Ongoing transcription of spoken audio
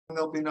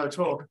there'll be no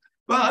talk.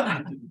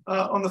 But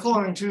on the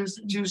following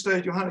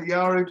Tuesday, Johanna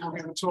Yarig will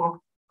give a talk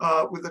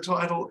with the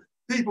title,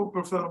 People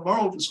Prefer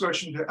Moral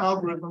Discretion to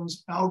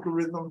Algorithms,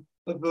 Algorithm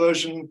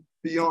Aversion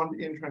Beyond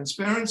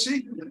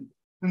Intransparency.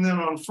 And then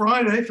on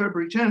Friday,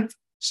 February 10th,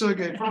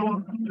 Sergey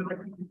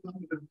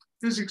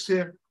physics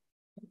here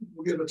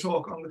will give a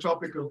talk on the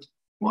topic of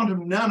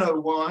quantum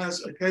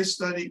nanowires, a case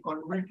study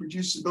on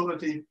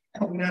reproducibility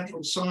in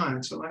natural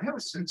science. And I have a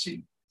sense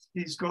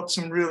he's got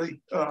some really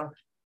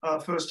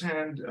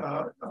first-hand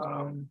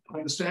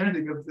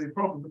understanding of the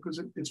problem because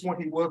it's what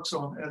he works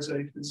on as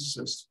a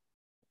physicist.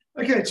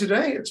 Okay,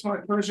 today it's my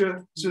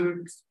pleasure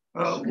to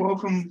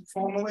welcome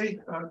formally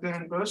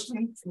Dan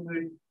Burnston from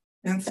the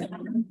Nth to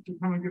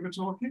come and give a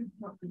talk here.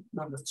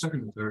 No,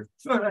 second or third.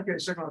 Oh, okay,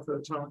 second or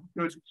third time.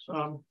 Good.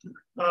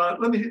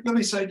 Let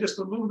me say just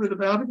a little bit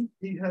about him.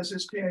 He has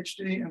his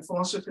PhD in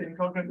philosophy and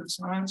cognitive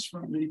science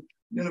from the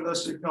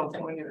University of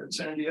California at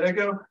San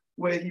Diego,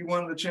 where he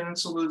won the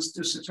Chancellor's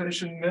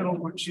dissertation medal,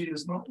 which he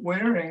is not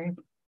wearing.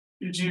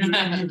 Did you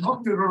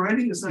hooked it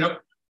already? Is that?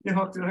 Yep. You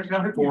hooked it. Okay.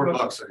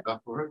 $4 I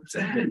got for it.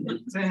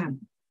 Damn.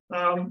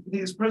 He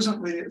is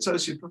presently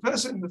associate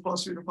professor in the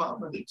philosophy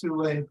department at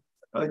Tulane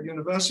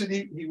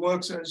University. He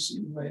works, as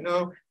you may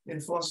know, in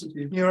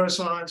philosophy of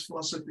neuroscience,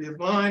 philosophy of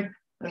mind,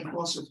 and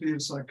philosophy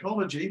of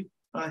psychology.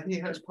 He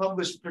has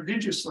published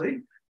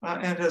prodigiously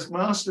and has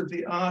mastered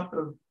the art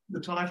of the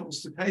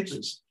titles to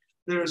papers.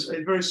 There is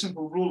a very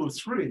simple rule of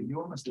three.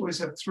 You almost always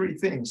have three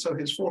things. So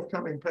his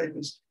forthcoming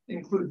papers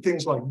include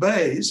things like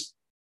Bayes,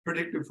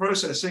 predictive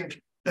processing,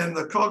 and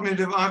the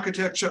cognitive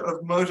architecture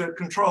of motor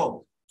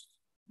control.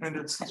 And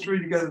it's the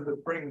three together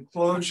that bring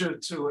closure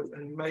to it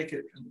and make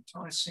it an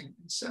enticing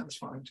and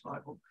satisfying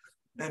title.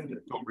 And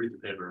don't read the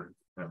paper.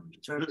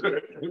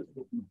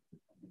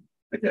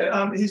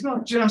 Okay, he's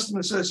not just an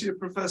associate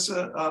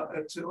professor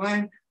at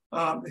Tulane.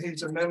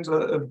 He's a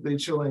member of the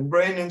Tulane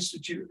Brain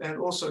Institute and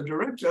also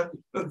director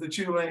of the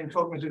Tulane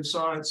Cognitive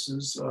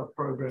Sciences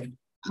program.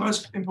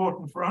 Most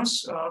important for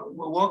us,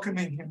 we're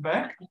welcoming him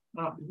back.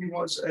 He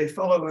was a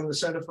fellow in the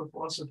Center for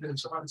Philosophy and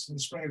Science in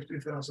the spring of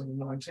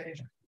 2019.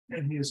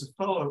 And he is a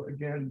fellow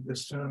again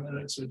this term, and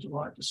it's a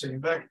delight to see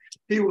him back.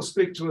 He will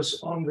speak to us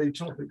on the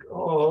topic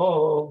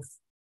of,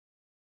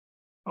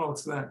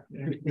 it's that.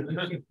 Yeah.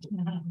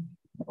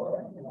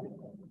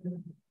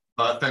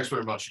 Thanks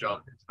very much,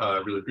 John.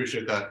 Really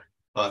appreciate that.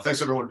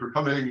 Thanks everyone for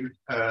coming.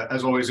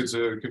 As always, it's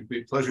a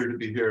complete pleasure to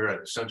be here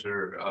at the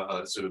center.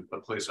 It's a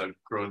place I've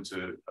grown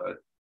to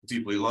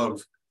deeply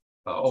love.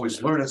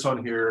 Always learn a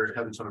ton here,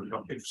 have a ton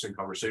of interesting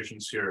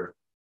conversations here.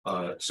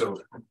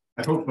 So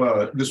I hope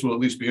this will at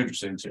least be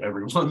interesting to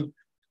everyone.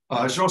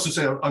 I should also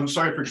say I'm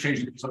sorry for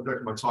changing the subject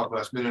of my talk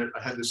last minute.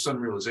 I had this sudden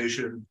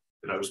realization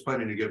that I was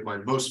planning to give my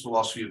most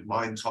philosophy of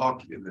mind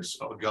talk in this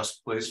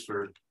august place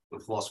for the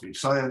philosophy of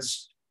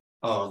science.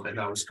 And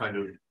that was kind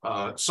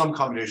of some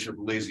combination of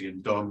lazy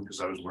and dumb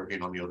because I was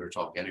working on the other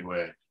talk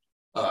anyway.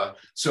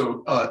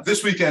 So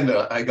this weekend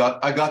I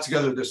got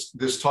together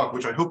this talk,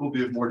 which I hope will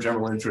be of more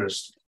general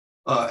interest.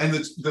 And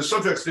the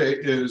subject today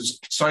is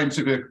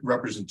scientific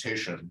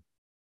representation.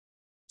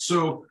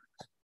 So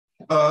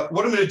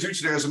what I'm going to do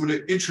today is I'm going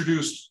to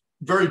introduce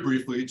very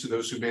briefly to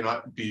those who may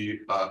not be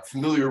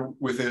familiar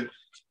with it,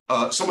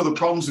 some of the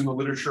problems in the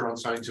literature on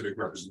scientific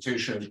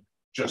representation.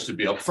 Just to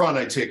be upfront,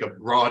 I take a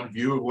broad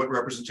view of what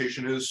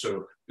representation is.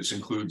 So this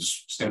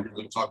includes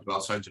standardly talk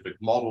about scientific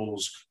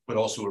models, but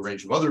also a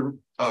range of other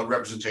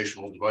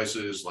representational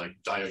devices like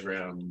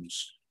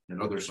diagrams and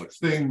other such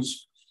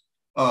things.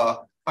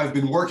 I've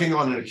been working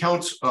on an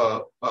account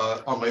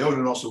on my own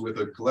and also with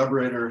a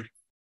collaborator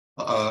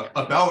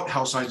about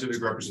how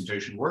scientific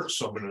representation works.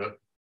 So I'm going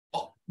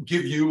to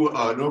give you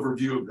an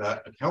overview of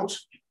that account.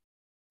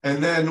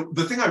 And then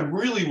the thing I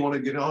really want to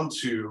get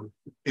onto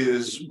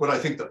is what I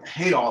think the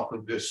payoff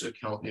of this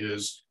account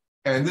is.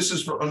 And this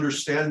is for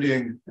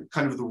understanding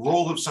kind of the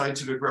role of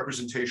scientific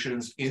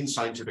representations in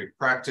scientific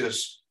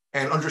practice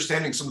and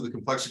understanding some of the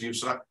complexity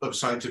of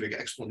scientific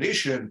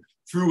explanation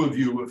through a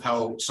view of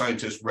how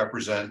scientists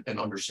represent and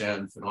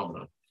understand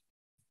phenomena.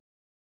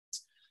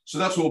 So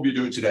that's what we'll be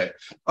doing today.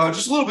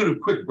 Just a little bit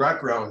of quick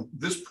background.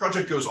 This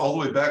project goes all the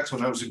way back to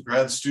when I was a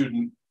grad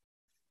student,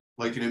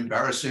 like an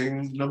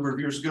embarrassing number of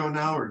years ago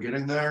now, or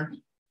getting there.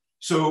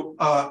 So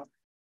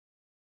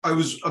I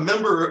was a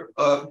member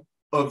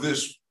of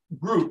this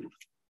group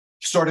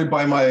started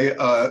by my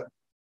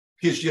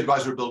PhD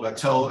advisor, Bill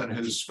Bechtel, and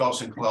his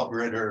spouse and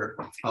collaborator,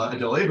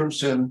 Adele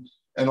Abramson,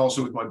 and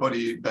also with my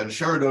buddy, Ben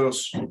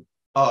Sheridos.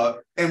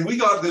 And we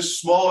got this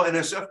small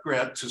NSF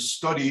grant to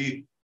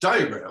study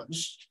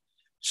diagrams.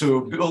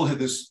 So Bill had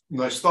this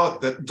nice thought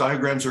that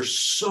diagrams are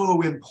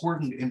so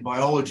important in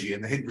biology,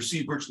 and they had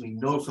received virtually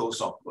no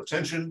philosophical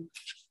attention.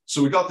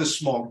 So we got this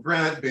small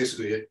grant.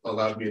 Basically, it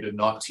allowed me to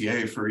not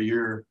TA for a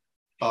year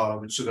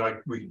so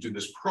that we could do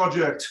this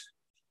project.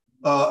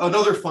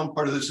 Another fun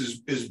part of this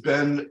is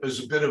Ben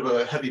is a bit of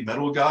a heavy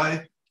metal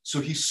guy. So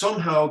he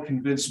somehow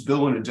convinced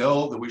Bill and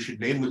Adele that we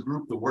should name the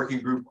group the Working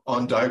Group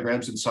on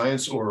Diagrams in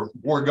Science, or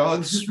War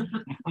Gods.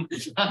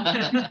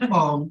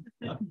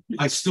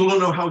 I still don't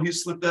know how he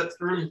slipped that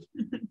through.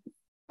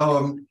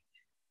 But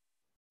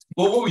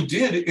what we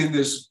did in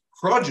this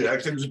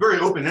project, it was a very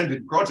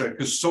open-ended project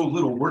because so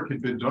little work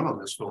had been done on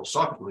this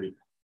philosophically.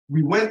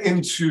 We went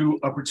into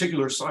a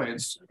particular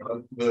science,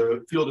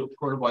 the field of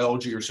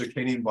chronobiology or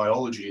circadian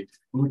biology,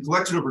 and we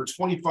collected over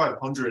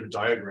 2,500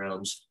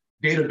 diagrams,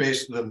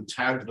 databased them,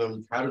 tagged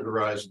them,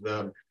 categorized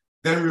them,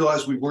 then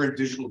realized we weren't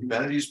digital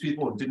humanities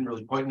people and didn't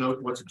really quite know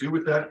what to do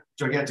with that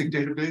gigantic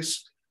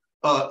database.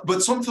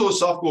 But some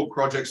philosophical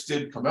projects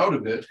did come out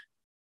of it.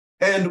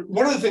 And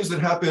one of the things that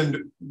happened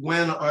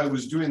when I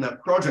was doing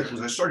that project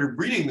was I started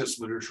reading this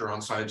literature on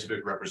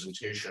scientific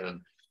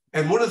representation.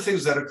 And one of the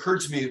things that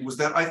occurred to me was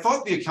that I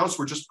thought the accounts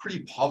were just pretty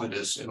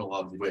povertous in a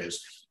lot of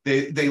ways.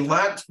 They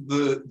lacked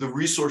the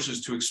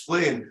resources to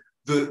explain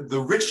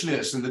the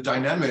richness and the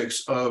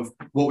dynamics of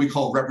what we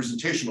call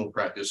representational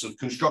practice, of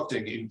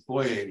constructing,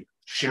 employing,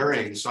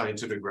 sharing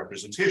scientific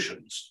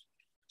representations.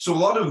 So a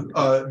lot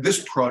of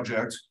this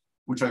project,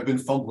 which I've been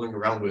fumbling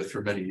around with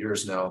for many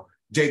years now,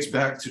 dates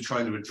back to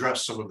trying to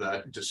address some of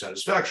that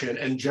dissatisfaction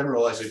and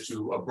generalize it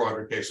to a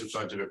broader case of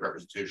scientific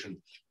representation,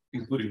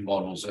 including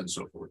models and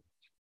so forth.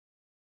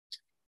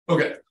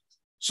 Okay,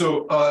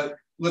 so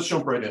let's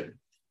jump right in.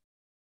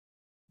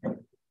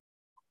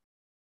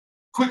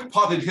 Quick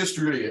potted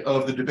history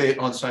of the debate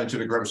on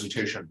scientific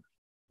representation.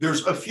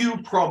 There's a few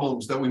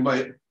problems that we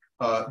might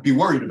be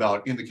worried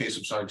about in the case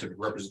of scientific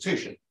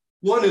representation.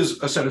 One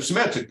is a set of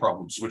semantic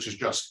problems, which is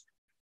just,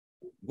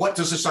 what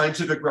does a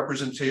scientific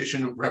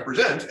representation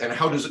represent and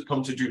how does it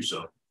come to do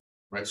so?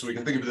 Right, so we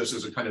can think of this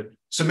as a kind of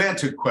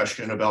semantic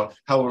question about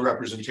how a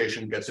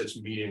representation gets its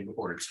meaning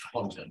or its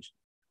content.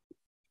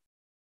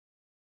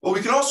 Well,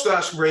 we can also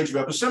ask a range of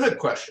epistemic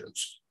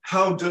questions.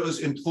 How does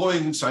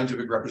employing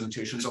scientific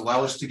representations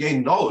allow us to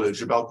gain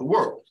knowledge about the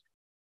world?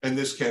 And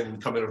this can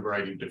come in a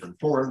variety of different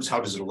forms. How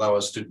does it allow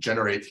us to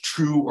generate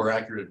true or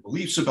accurate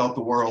beliefs about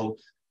the world?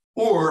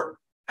 Or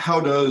how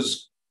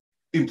does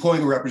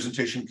employing a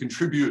representation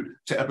contribute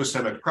to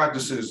epistemic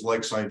practices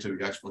like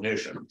scientific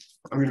explanation?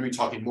 I'm going to be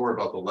talking more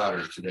about the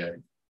latter today.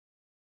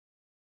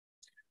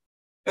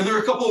 And there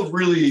are a couple of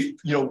really,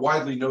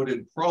 widely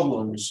noted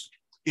problems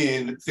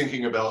in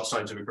thinking about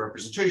scientific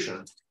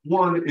representation.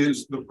 One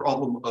is the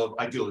problem of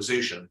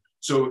idealization.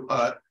 So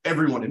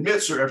everyone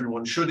admits, or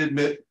everyone should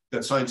admit,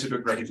 that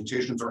scientific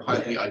representations are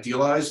highly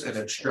idealized and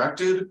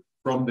abstracted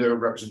from their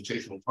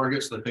representational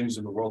targets, the things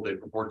in the world they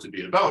purport to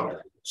be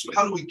about. So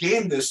how do we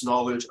gain this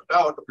knowledge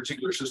about a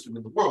particular system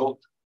in the world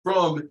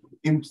from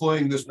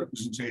employing this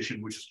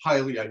representation, which is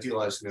highly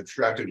idealized and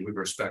abstracted with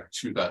respect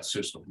to that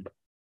system?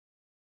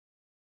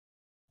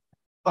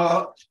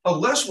 A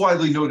less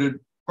widely noted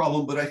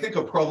problem, but I think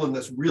a problem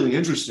that's really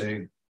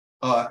interesting,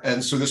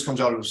 and so this comes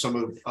out of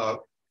some of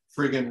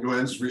Frigg and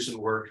Nguyen's recent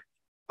work.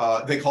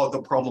 They call it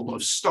the problem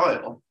of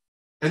style.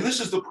 And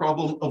this is the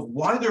problem of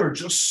why there are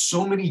just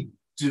so many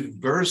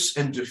diverse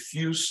and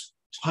diffuse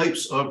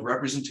types of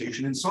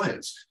representation in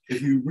science.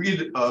 If you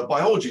read a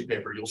biology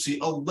paper, you'll see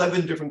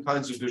 11 different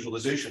kinds of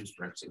visualizations,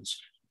 for instance.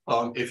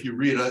 If you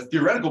read a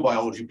theoretical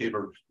biology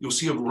paper, you'll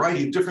see a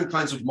variety of different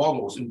kinds of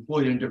models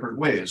employed in different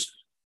ways.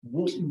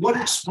 What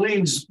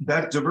explains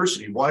that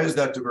diversity? Why is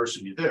that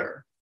diversity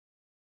there?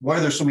 Why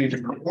are there so many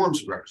different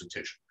forms of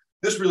representation?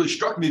 This really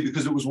struck me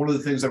because it was one of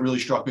the things that really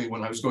struck me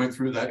when I was going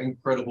through that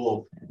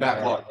incredible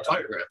backlog of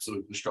diagrams that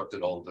we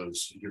constructed all of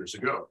those years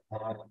ago.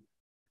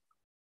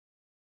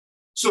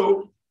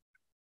 So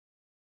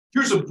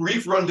here's a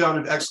brief rundown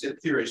of extant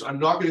theories. I'm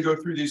not going to go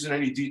through these in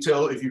any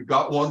detail. If you've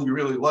got one you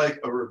really like,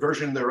 a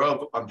reversion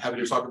thereof, I'm happy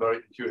to talk about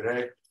it in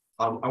Q&A.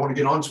 I want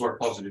to get on to our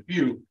positive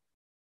view.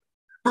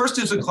 First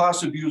is a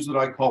class of views that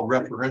I call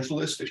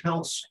referentialist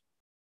accounts.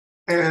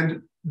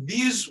 And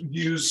these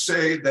views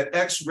say that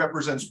X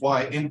represents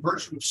Y in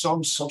virtue of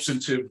some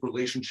substantive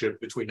relationship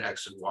between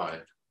X and Y.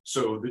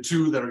 So the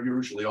two that are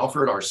usually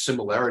offered are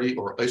similarity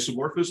or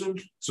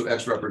isomorphism. So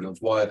X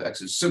represents Y if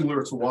X is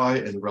similar to Y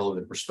in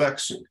relevant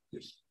respects.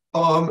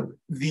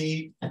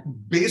 The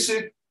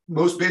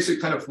most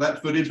basic kind of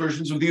flat-footed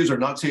versions of these are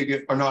not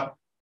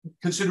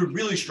considered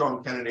really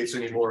strong candidates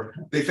anymore.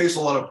 They face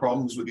a lot of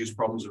problems with these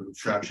problems of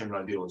abstraction and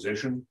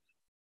idealization.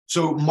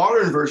 So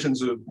modern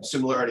versions of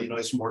similarity and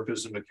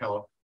isomorphism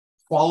account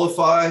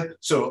qualify.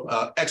 So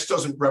X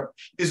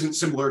isn't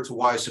similar to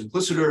Y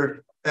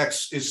simpliciter.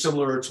 X is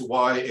similar to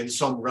Y in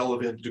some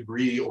relevant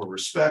degree or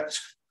respect.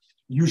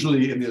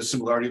 Usually in the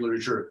similarity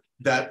literature,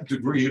 that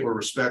degree or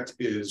respect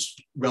is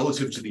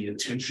relative to the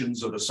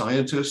intentions of a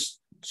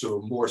scientist.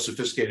 So more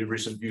sophisticated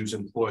recent views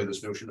employ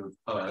this notion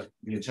of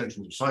the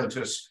intentions of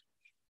scientists.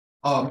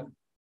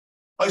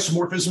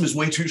 Isomorphism is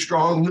way too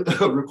strong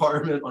a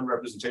requirement on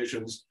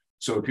representations.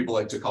 So people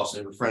like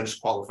Gricean and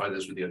French qualify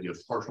this with the idea of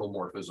partial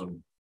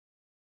morphism.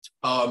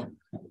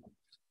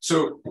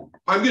 So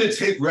I'm going to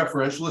take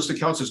referentialist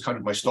accounts as kind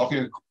of my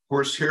stalking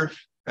horse here,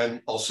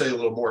 and I'll say a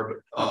little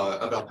more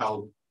about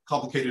how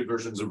complicated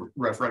versions of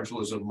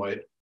referentialism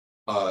might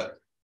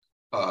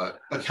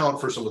account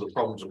for some of the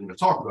problems I'm going to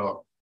talk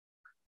about.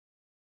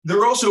 There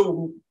are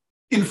also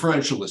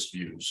inferentialist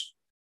views.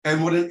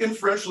 And what an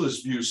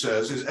inferentialist view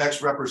says is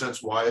X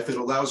represents Y if it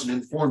allows an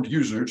informed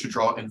user to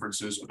draw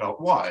inferences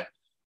about Y.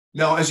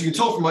 Now, as you can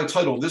tell from my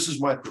title, this is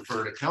my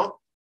preferred account.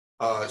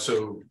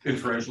 So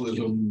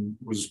inferentialism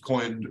was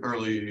coined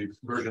early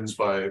versions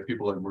by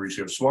people like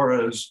Mauricio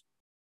Suarez.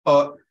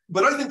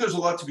 But I think there's a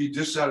lot to be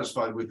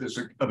dissatisfied with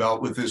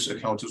this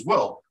account as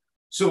well.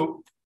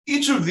 So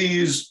each of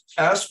these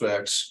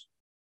aspects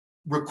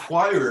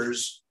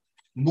requires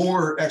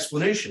more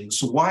explanation.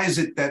 So why is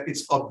it that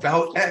it's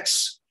about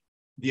X,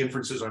 the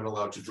inferences I'm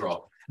allowed to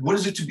draw? What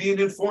is it to be an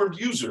informed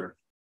user?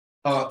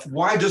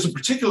 Why does a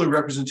particular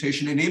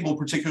representation enable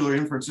particular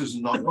inferences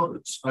and not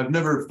others? I've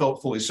never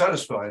felt fully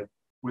satisfied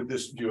with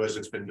this view as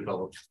it's been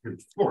developed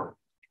before.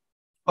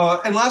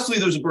 And lastly,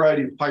 there's a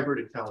variety of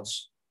hybrid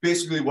accounts.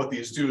 Basically, what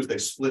these do is they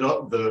split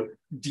up the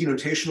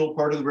denotational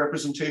part of the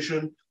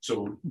representation.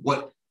 So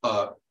what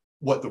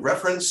the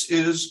reference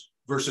is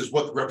versus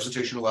what the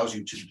representation allows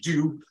you to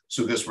do.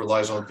 So this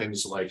relies on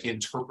things like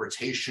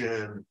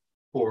interpretation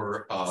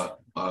or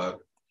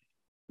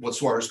what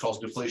Suarez calls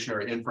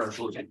deflationary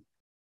inferentialism,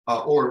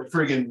 or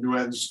friggin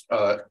Nguyen's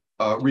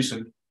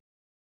recent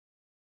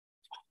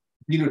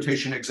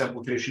denotation,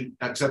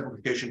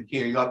 exemplification,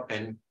 keying up,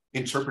 and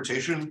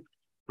interpretation,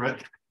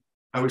 right?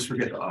 I always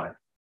forget the I.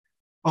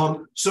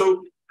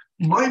 So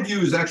my view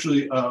is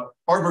actually,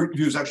 our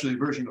view is actually a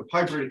version of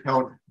hybrid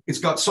account. It's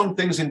got some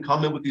things in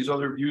common with these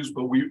other views,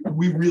 but we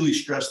really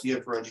stress the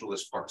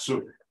inferentialist part.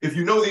 So if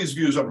you know these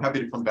views, I'm happy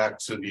to come back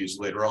to these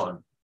later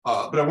on.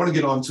 But I want to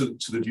get on to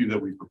the view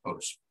that we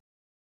propose.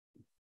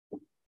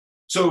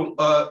 So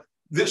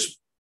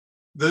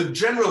the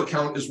general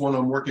account is one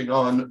I'm working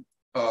on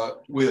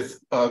with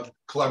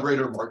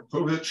collaborator Mark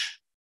Povich.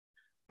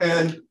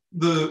 And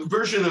the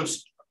version of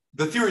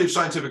the theory of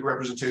scientific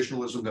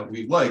representationalism that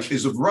we like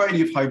is a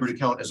variety of hybrid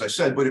account, as I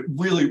said, but it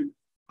really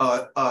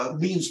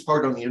leans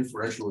hard on the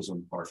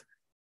inferentialism part.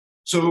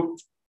 So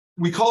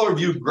we call our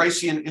view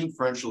Gricean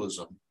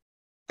inferentialism.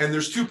 And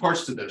there's two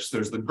parts to this.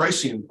 There's the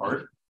Gricean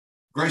part.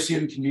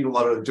 Gricean can mean a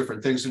lot of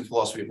different things in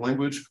philosophy of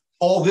language.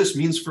 All this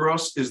means for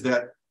us is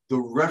that the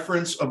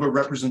reference of a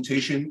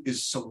representation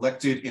is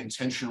selected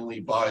intentionally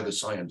by the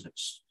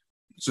scientist.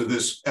 So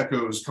this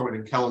echoes Cohen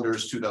and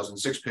Callender's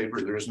 2006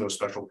 paper, There is no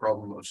special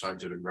problem of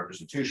scientific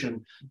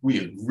representation. We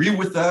agree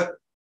with that.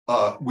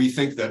 We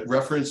think that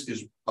reference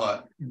is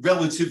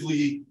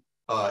relatively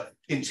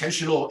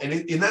intentional, and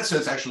in that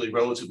sense, actually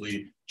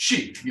relatively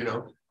cheap, you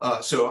know?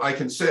 So I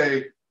can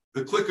say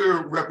the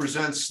clicker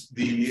represents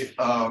the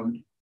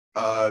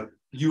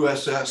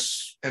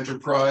USS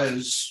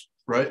Enterprise,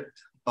 right?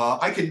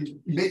 I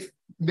can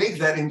make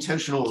that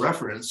intentional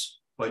reference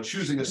by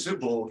choosing a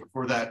symbol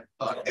for that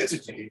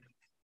entity.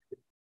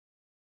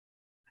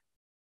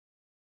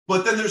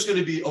 But then there's going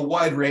to be a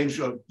wide range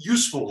of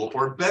useful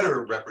or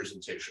better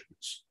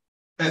representations.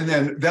 And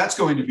then that's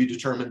going to be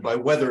determined by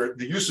whether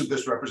the use of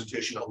this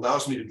representation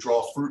allows me to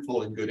draw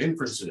fruitful and good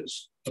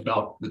inferences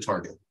about the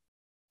target.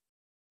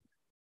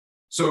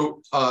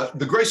 So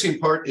the Gricean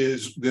part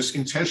is this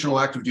intentional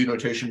act of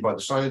denotation by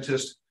the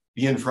scientist.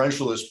 The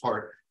inferentialist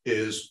part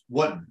is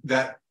what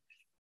that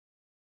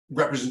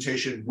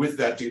representation with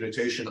that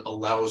denotation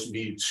allows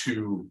me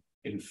to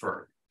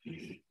infer.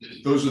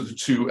 Those are the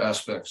two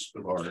aspects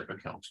of our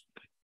account.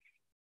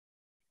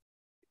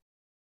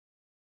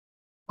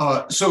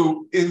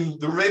 So in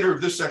the remainder of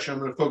this section, I'm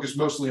going to focus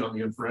mostly on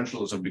the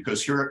inferentialism,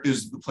 because here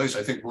is the place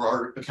I think where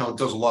our account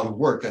does a lot of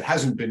work that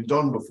hasn't been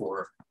done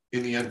before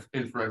in the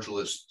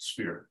inferentialist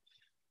sphere.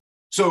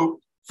 So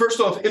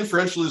first off,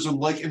 inferentialism,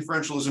 like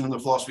inferentialism in the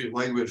philosophy of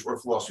language or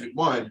philosophy of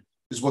mind,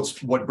 is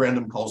what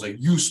Brandom calls a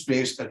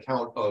use-based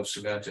account of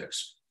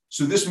semantics.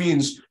 So this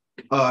means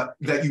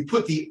that you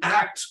put the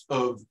act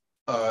of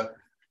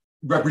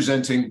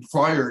representing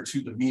prior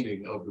to the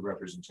meaning of the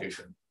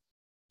representation.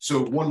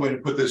 So one way to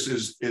put this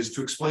is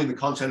to explain the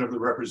content of the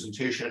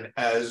representation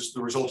as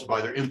the result of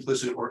either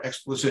implicit or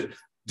explicit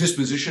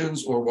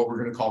dispositions, or what we're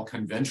going to call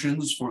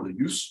conventions for the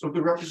use of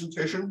the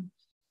representation.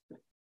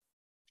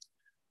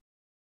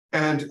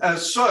 And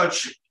as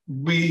such,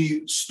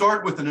 we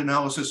start with an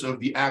analysis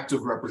of the act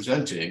of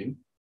representing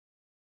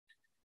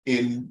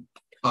in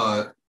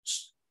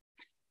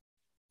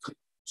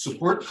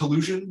support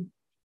collusion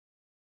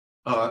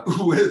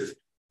with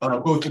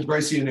both the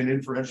Gricean and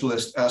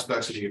inferentialist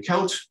aspects of the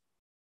account.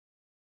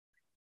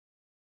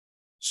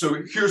 So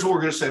here's what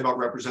we're going to say about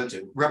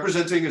representing.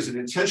 Representing is an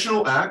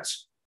intentional act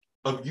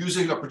of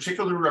using a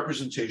particular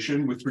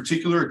representation with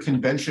particular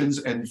conventions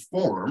and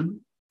form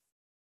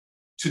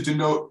to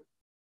denote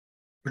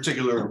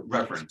particular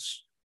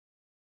reference.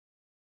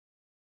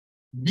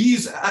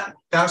 These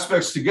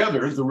aspects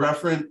together, the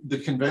referent, the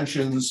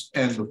conventions,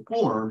 and the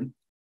form,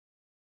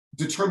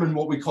 determine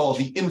what we call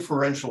the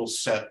inferential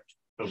set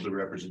of the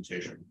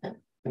representation.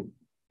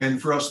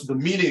 And for us, the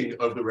meaning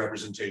of the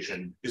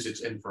representation is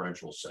its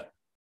inferential set.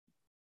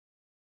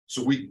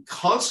 So we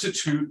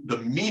constitute the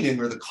meaning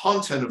or the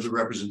content of the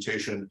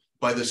representation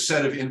by the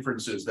set of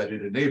inferences that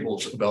it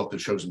enables about the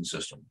chosen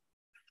system.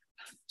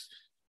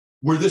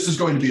 where this is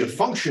going to be a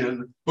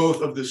function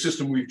both of the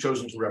system we've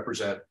chosen to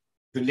represent,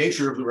 the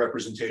nature of the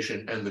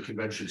representation, and the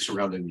conventions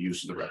surrounding the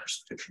use of the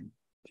representation.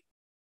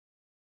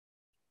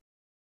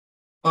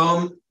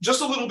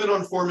 Just a little bit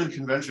on form and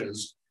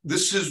conventions.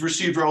 This has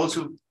received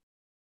relative,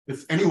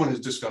 if anyone has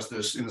discussed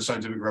this in the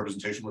scientific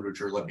representation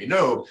literature, let me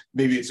know.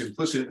 Maybe it's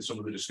implicit in some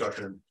of the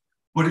discussion,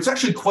 but it's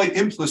actually quite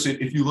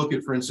implicit if you look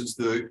at, for instance,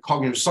 the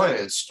cognitive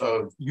science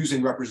of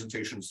using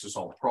representations to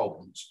solve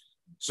problems.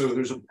 So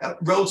there's a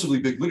relatively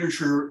big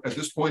literature at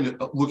this point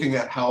looking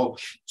at how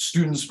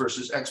students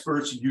versus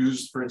experts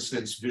use, for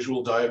instance,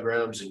 visual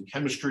diagrams in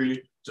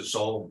chemistry to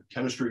solve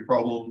chemistry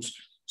problems.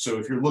 So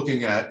if you're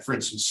looking at, for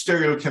instance,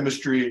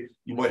 stereochemistry,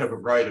 you might have a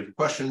variety of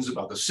questions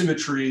about the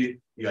symmetry,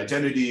 the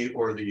identity,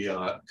 or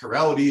the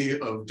chirality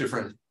of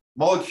different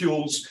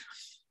molecules.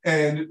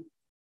 And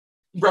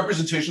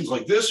representations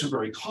like this are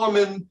very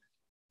common.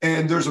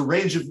 And there's a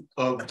range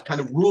of kind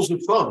of rules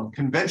of thumb,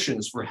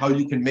 conventions for how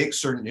you can make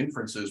certain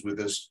inferences with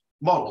this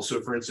model.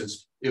 So for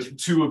instance, if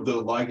two of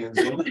the ligands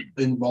in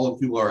the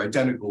molecule are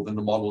identical, then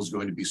the model is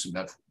going to be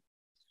symmetrical.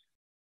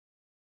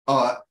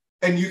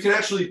 And you can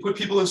actually put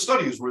people in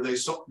studies where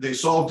they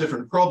solve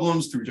different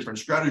problems through different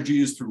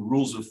strategies, through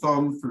rules of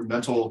thumb, through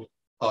mental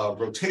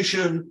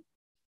rotation.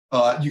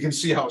 You can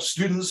see how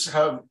students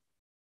have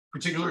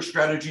particular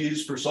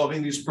strategies for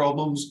solving these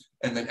problems,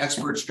 and then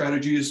expert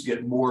strategies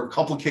get more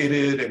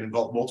complicated and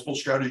involve multiple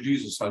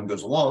strategies as time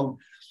goes along.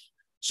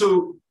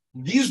 So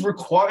these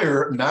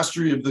require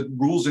mastery of the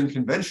rules and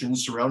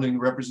conventions surrounding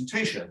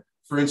representation.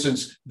 For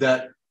instance,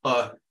 that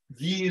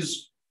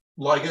these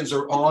ligands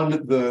are on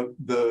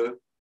the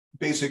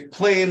basic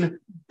plane,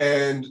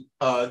 and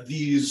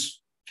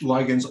these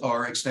ligands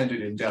are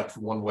extended in depth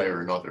one way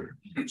or another.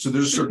 So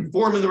there's a certain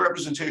form in the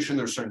representation,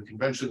 there's certain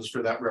conventions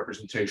for that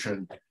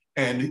representation,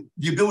 and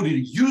the ability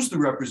to use the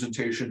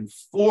representation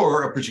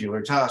for a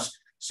particular task,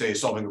 say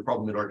solving a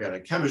problem in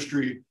organic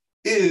chemistry,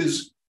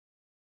 is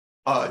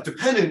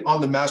dependent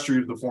on the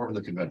mastery of the form and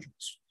the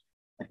conventions.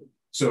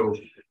 So,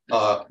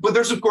 but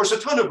there's of course a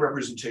ton of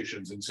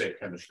representations in, say,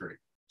 chemistry.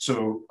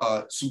 So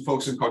some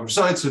folks in cognitive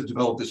science have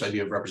developed this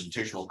idea of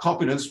representational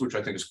competence, which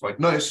I think is quite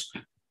nice.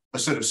 A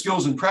set of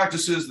skills and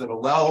practices that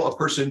allow a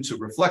person to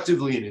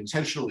reflectively and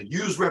intentionally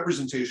use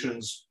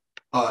representations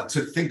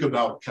to think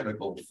about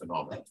chemical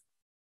phenomena.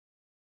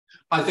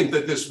 I think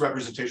that this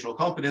representational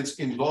competence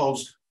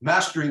involves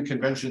mastering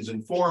conventions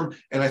in form,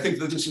 and I think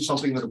that this is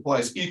something that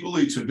applies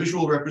equally to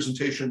visual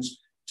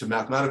representations, to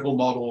mathematical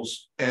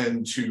models,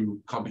 and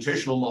to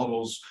computational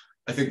models.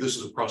 I think this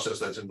is a process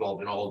that's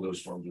involved in all of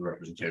those forms of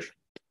representation.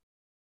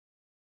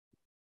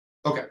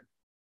 Okay,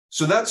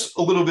 so that's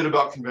a little bit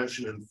about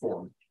convention and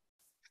form.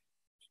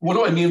 What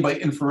do I mean by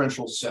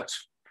inferential set?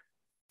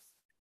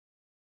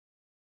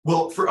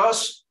 Well, for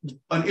us,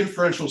 an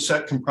inferential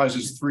set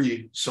comprises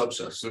three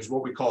subsets. There's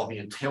what we call the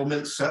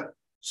entailment set.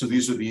 So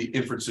these are the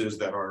inferences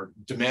that are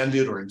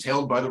demanded or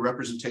entailed by the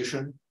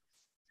representation.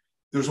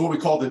 There's what we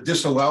call the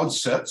disallowed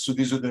set. So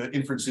these are the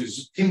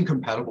inferences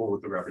incompatible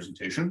with the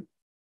representation.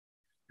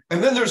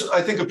 And then there's,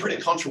 I think, a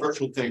pretty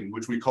controversial thing,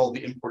 which we call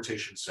the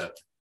importation set.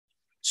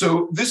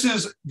 So this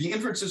is the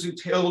inferences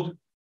entailed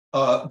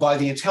by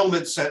the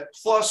entailment set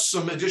plus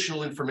some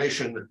additional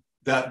information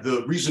that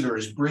the reasoner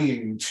is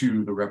bringing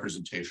to the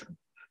representation.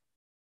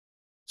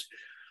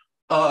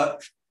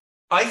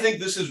 I think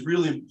this is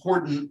really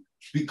important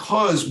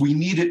because we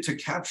need it to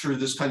capture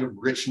this kind of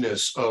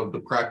richness of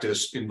the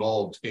practice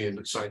involved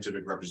in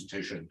scientific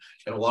representation.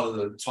 And a lot of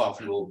the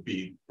talk will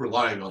be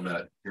relying on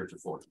that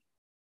heretofore.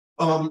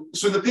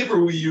 So in the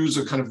paper, we use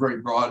a kind of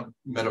very broad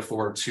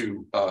metaphor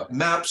to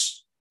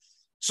maps.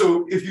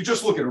 So if you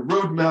just look at a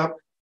road map,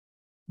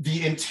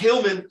 the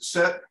entailment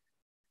set,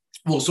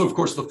 well, so of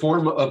course the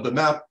form of the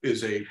map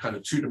is a kind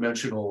of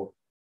two-dimensional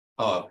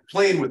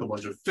plane with a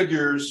bunch of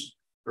figures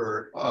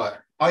or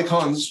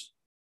icons.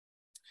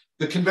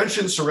 The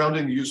conventions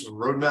surrounding the use of a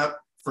road map,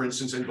 for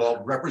instance, involve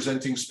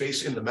representing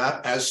space in the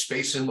map as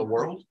space in the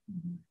world.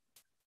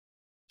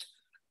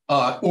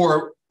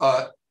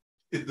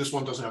 This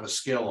one doesn't have a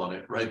scale on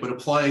it, right? But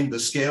applying the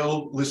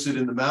scale listed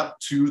in the map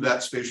to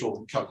that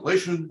spatial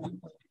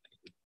calculation.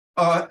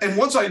 And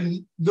once I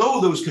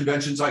know those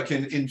conventions, I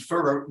can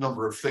infer a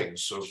number of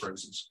things. So for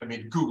instance, I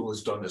mean, Google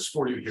has done this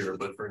for you here,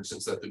 but for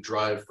instance, that the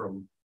drive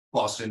from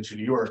Boston to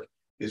New York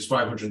is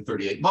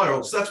 538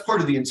 miles. That's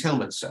part of the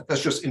entailment set.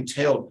 That's just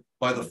entailed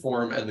by the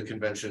form and the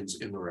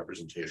conventions in the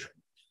representation.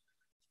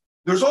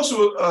 There's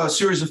also a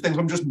series of things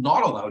I'm just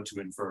not allowed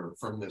to infer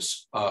from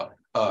this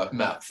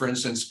map. For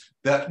instance,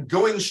 that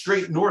going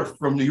straight north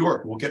from New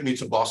York will get me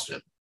to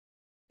Boston.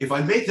 If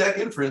I make that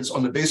inference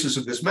on the basis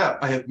of this map,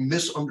 I have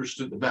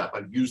misunderstood the map.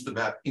 I've used the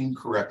map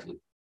incorrectly.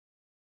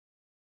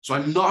 So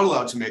I'm not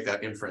allowed to make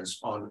that inference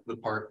on the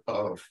part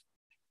of,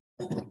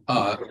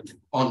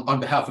 on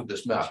behalf of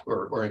this map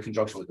or in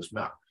conjunction with this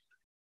map.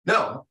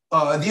 Now,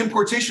 the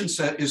importation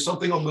set is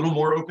something a little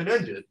more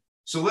open-ended.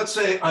 So let's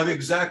say I'm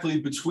exactly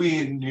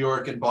between New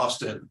York and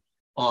Boston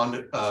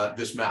on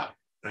this map.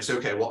 And I say,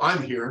 okay, well,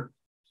 I'm here.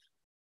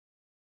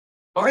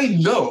 I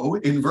know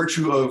in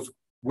virtue of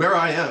where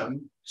I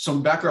am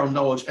some background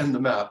knowledge and the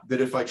map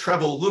that if I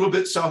travel a little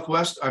bit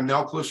southwest, I'm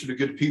now closer to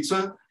good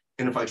pizza.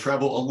 And if I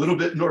travel a little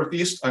bit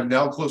northeast, I'm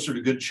now closer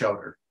to good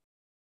chowder.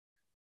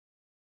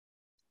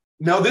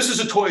 Now, this is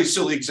a toy,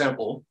 silly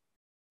example,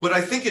 but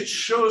I think it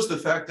shows the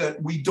fact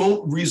that we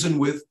don't reason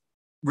with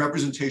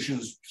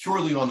representations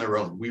purely on their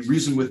own. We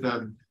reason with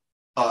them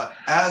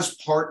as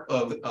part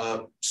of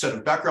a set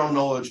of background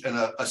knowledge and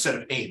a set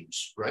of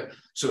aims, right?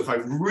 So if I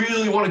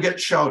really want to get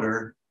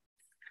chowder,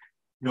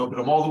 you know, but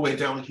I'm all the way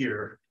down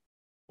here,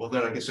 well,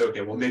 then I can say,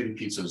 okay, well, maybe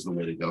pizza is the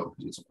way to go.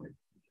 I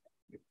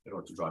don't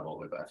have to drive all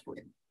the way back for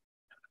you.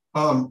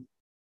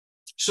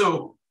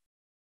 So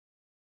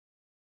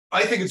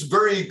I think it's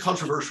very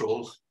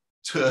controversial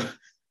to,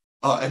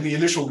 and the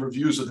initial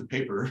reviews of the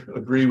paper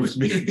agree with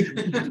me,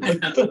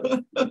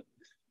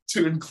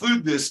 to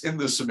include this in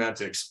the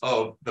semantics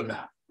of the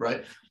map,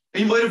 right?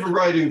 And you might have a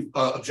variety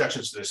of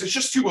objections to this. It's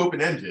just too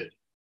open-ended,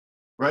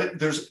 right?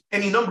 There's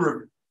any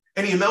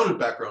amount of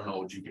background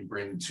knowledge you can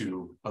bring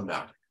to a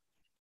map.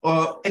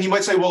 And you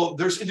might say, well,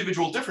 there's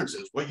individual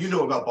differences. What you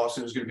know about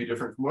Boston is going to be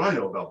different from what I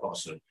know about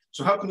Boston.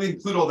 So how can we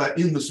include all that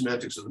in the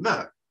semantics of the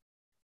map?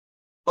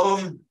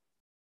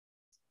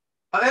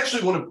 I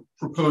actually want to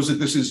propose that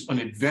this is an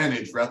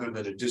advantage rather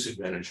than a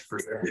disadvantage for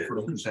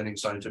presenting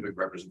scientific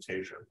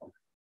representation.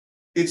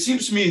 It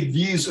seems to me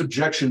these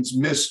objections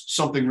miss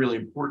something really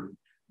important,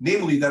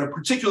 namely that a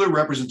particular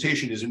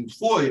representation is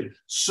employed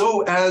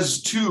so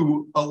as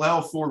to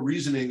allow for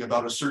reasoning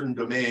about a certain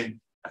domain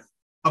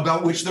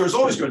about which there's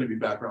always going to be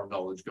background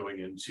knowledge going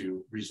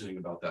into reasoning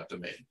about that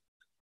domain.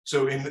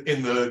 So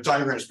in the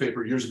diagrams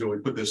paper years ago, we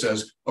put this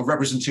as a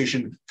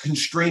representation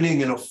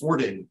constraining and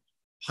affording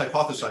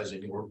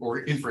hypothesizing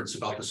or inference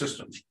about the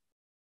system.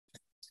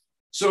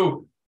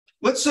 So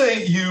let's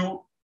say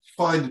you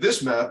find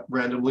this map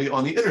randomly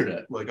on the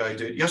internet, like I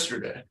did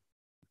yesterday.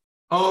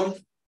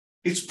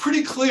 It's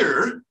pretty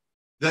clear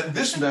that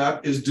this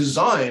map is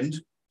designed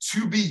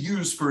to be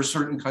used for a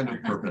certain kind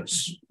of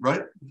purpose,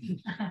 right?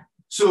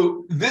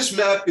 So this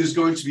map is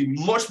going to be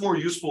much more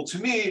useful to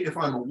me if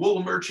I'm a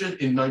wool merchant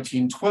in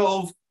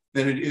 1912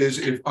 than it is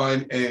if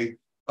I'm a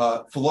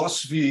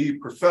philosophy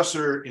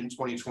professor in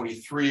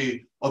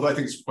 2023, although I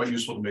think it's quite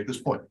useful to make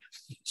this point.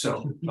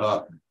 So,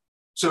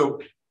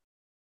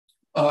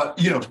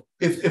 you know,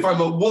 if I'm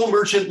a wool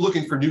merchant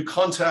looking for new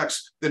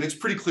contacts, then it's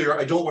pretty clear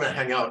I don't want to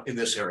hang out in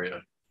this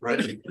area,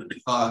 right?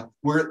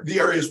 Where the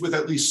areas with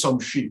at least some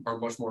sheep are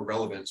much more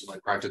relevant to my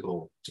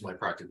practical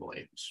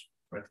aims,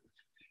 right?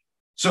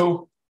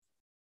 So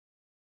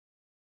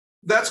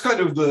that's kind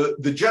of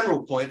the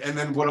general point. And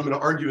then what I'm going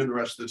to argue in the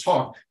rest of the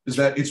talk is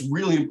that it's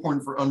really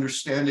important for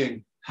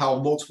understanding how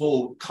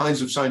multiple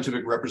kinds of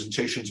scientific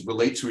representations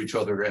relate to each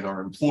other and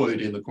are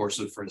employed in the course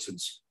of, for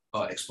instance,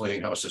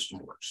 explaining how a system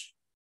works.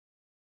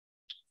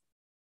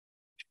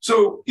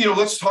 So, you know,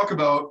 let's talk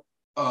about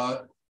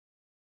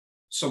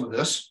some of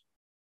this.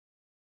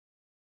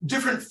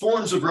 Different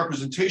forms of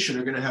representation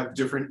are going to have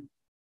different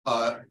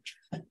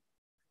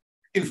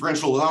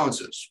inferential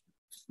allowances,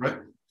 right?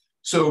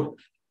 So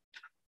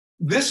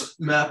this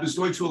map is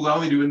going to allow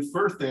me to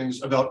infer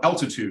things about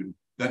altitude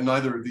that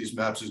neither of these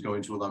maps is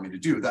going to allow me to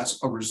do.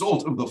 That's a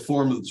result of the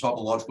form of the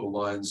topological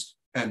lines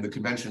and the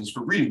conventions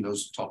for reading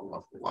those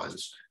topological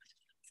lines.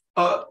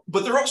 But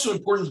there are also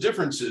important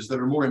differences that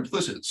are more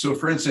implicit. So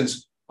for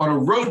instance, on a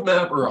road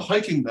map or a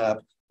hiking map,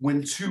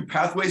 when two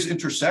pathways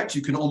intersect,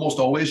 you can almost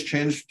always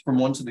change from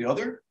one to the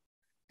other.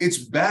 It's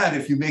bad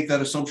if you make that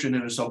assumption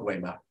in a subway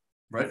map,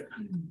 right?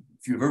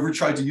 If you've ever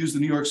tried to use the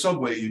New York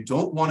subway, you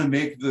don't want to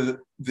make the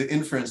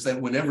inference that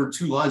whenever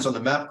two lines on the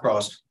map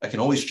cross, I can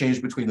always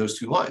change between those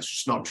two lines. It's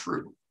just not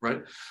true,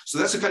 right? So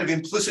that's a kind of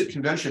implicit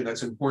convention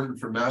that's important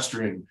for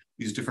mastering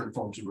these different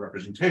forms of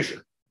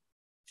representation.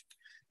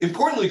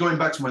 Importantly, going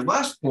back to my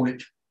last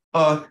point,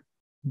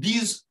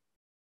 these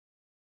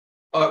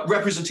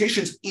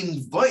representations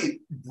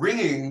invite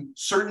bringing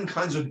certain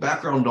kinds of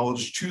background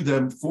knowledge to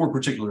them for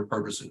particular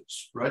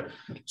purposes, right?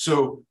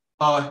 So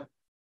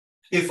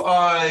if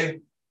I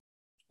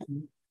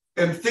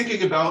am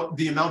thinking about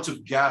the amount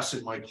of gas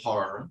in my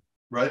car,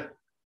 right,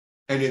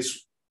 and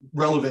its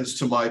relevance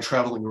to my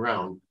traveling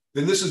around,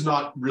 then this is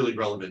not really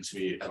relevant to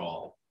me at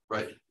all,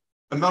 right?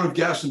 Amount of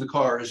gas in the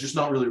car is just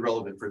not really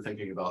relevant for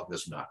thinking about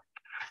this map.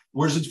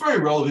 Whereas it's very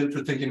relevant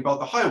for thinking about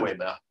the highway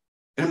map.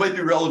 And it might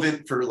be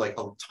relevant for like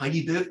a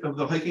tiny bit of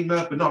the hiking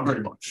map, but not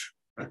very much,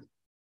 right?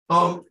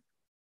 How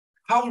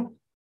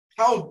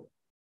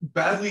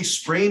badly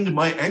sprained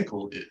my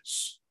ankle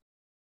is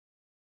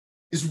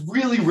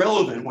really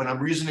relevant when I'm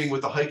reasoning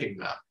with the hiking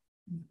map,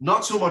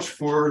 not so much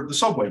for the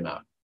subway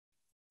map.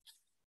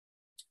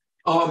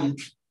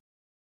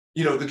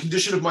 You know, the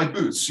condition of my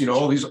boots, you know,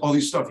 all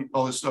this stuff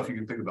you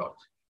can think about.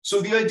 So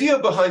the idea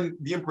behind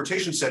the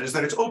importation set is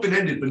that it's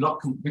open-ended, but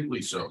not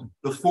completely so.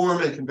 The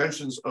form and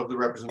conventions of the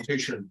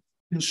representation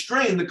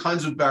constrain the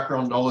kinds of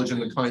background knowledge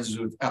and the kinds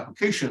of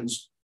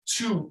applications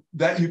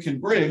that you can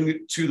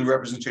bring to the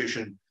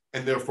representation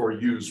and therefore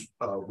use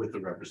with the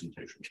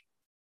representation.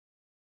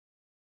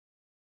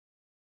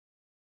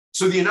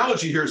 So the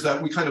analogy here is that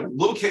we kind of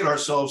locate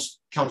ourselves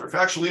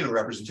counterfactually in a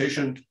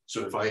representation.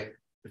 So if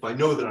I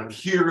know that I'm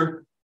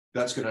here,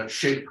 that's going to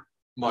shape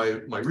my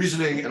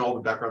reasoning and all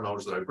the background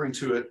knowledge that I bring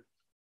to it,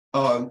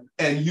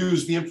 and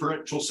use the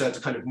inferential set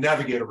to kind of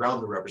navigate around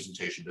the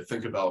representation, to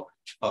think about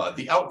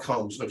the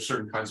outcomes of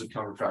certain kinds of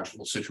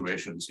counterfactual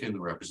situations in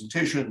the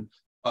representation.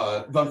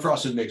 Van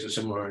Frossen makes a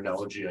similar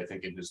analogy, I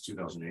think, in his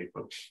 2008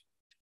 book.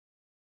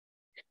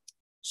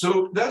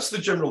 So that's the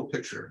general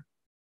picture.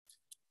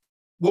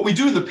 What we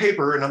do in the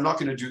paper, and I'm not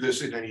going to do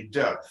this in any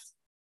depth,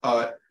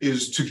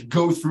 is to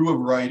go through a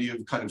variety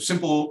of kind of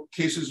simple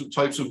cases of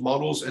types of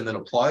models and then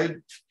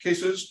applied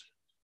cases.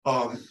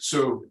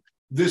 So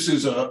this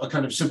is a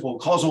kind of simple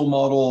causal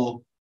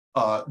model.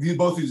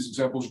 Both these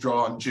examples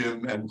draw on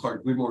Jim and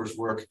Clark Gleemore's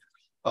work.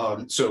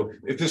 So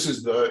if this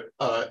is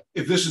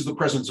the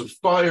presence of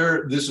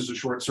fire, this is a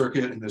short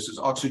circuit, and this is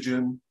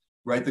oxygen,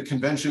 right? The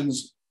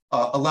conventions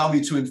allow me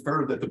to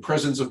infer that the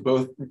presence of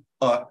both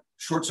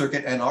short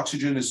circuit and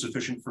oxygen is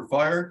sufficient for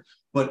fire,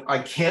 but I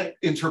can't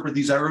interpret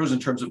these arrows in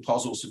terms of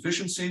causal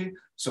sufficiency.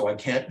 So I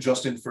can't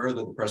just infer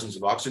that the presence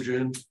of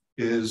oxygen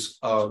is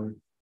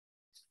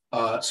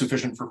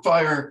sufficient for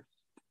fire.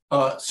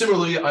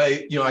 Similarly,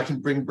 I can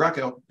bring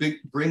background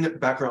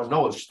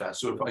knowledge to that.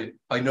 So if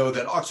I know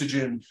that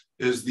oxygen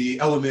is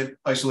the element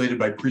isolated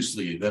by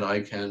Priestley, then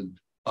I can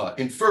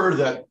infer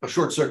that a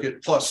short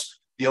circuit plus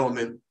the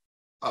element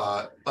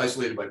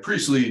isolated by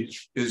Priestley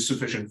is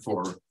sufficient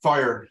for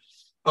fire.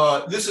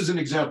 This is an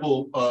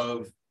example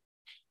of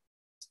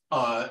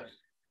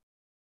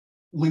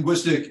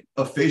linguistic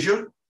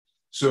aphasia.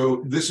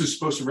 So this is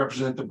supposed to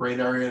represent the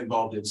brain area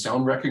involved in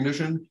sound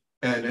recognition,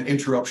 and an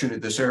interruption in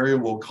this area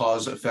will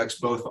cause effects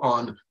both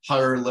on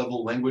higher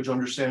level language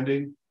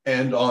understanding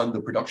and on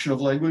the production of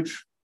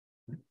language.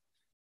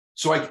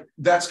 So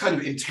that's kind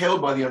of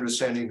entailed by the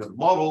understanding of the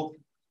model,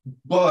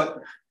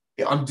 but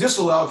I'm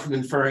disallowed from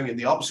inferring in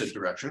the opposite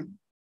direction.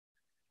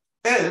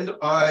 And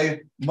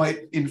I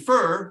might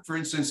infer, for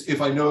instance,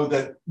 if I know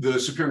that the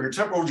superior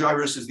temporal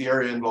gyrus is the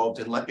area involved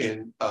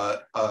in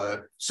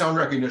sound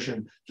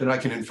recognition, then I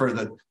can infer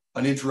that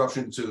an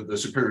interruption to the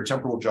superior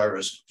temporal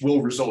gyrus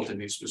will result in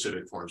these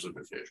specific forms of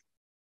aphasia.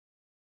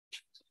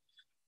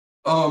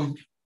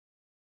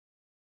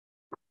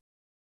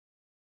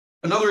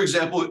 Another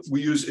example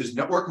we use is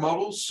network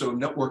models. So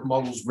network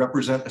models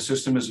represent a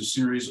system as a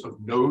series of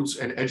nodes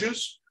and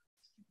edges.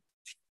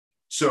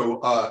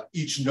 So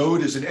each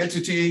node is an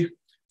entity,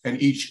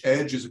 and each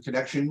edge is a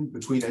connection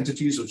between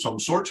entities of some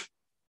sort.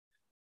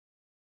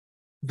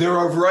 There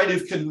are a variety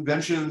of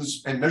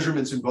conventions and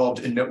measurements involved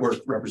in network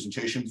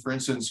representation. For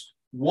instance,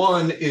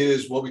 one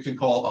is what we can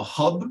call a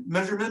hub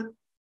measurement.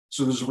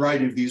 So there's a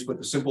variety of these, but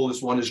the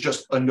simplest one is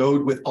just a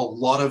node with a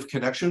lot of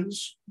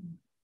connections.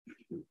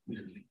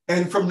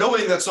 And from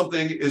knowing that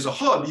something is a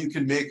hub, you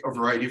can make a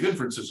variety of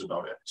inferences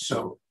about it.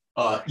 So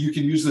you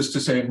can use this to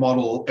say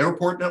model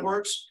airport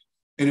networks.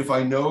 And if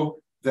I know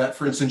that,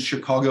 for instance,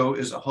 Chicago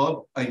is a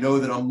hub, I know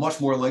that I'm much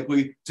more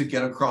likely to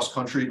get across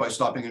country by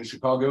stopping in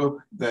Chicago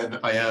than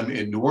I am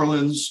in New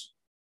Orleans.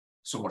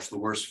 So much the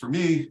worse for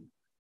me,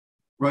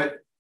 right?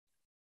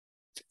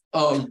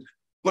 But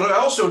I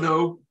also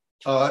know,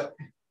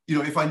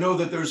 if I know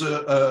that there's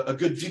a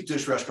good deep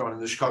dish restaurant in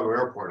the Chicago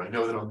airport, I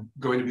know that I'm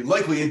going to be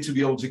likely to be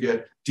able to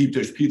get deep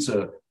dish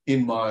pizza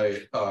in my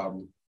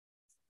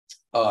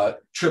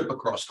trip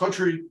across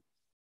country.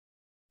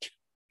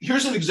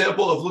 Here's an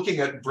example of looking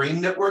at brain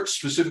networks,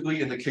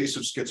 specifically in the case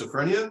of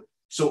schizophrenia.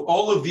 So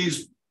all of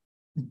these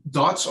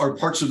dots are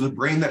parts of the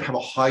brain that have a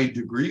high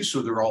degree.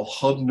 So they're all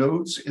hub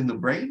nodes in the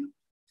brain.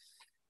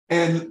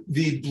 And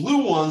the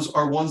blue ones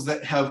are ones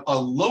that have a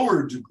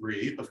lower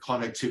degree of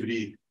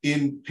connectivity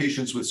in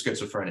patients with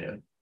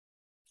schizophrenia.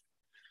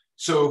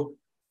 So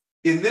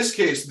in this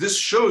case, this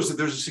shows that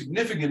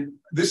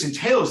this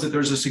entails that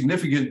there's a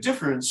significant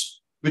difference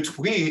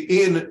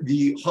in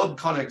the hub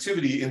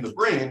connectivity in the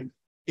brain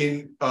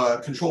in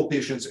control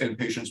patients and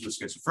patients with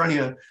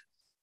schizophrenia.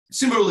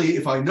 Similarly,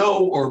 if I know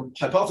or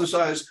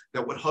hypothesize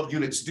that what hub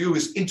units do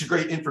is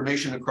integrate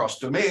information across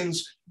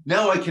domains,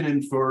 now I can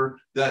infer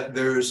that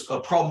there's a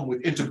problem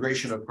with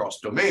integration across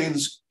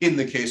domains in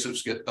the case of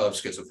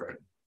schizophrenia.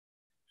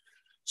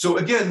 So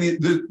again,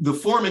 the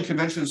form and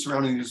conventions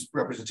surrounding these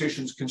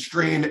representations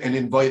constrain and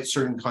invite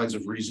certain kinds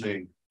of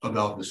reasoning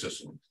about the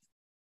system.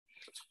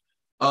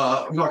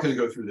 I'm not going to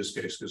go through this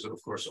case because,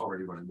 of course,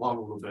 already running long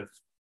a little bit.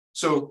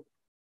 So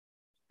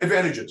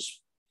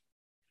advantages.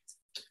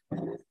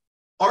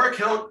 Our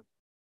account,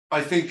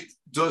 I think,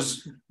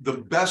 does the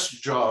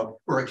best job,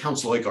 or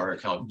accounts like our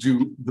account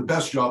do the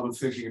best job of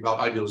thinking about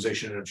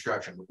idealization and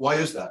abstraction. Why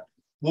is that?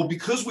 Well,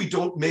 because we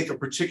don't make a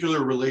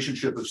particular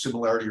relationship of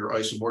similarity or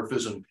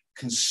isomorphism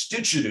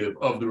constitutive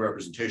of the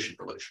representation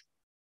relation,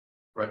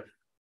 right?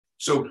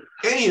 So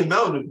any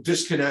amount of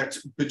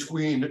disconnect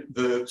between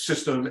the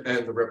system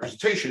and the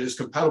representation is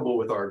compatible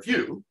with our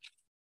view,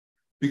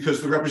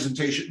 because the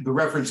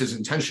reference is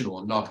intentional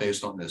and not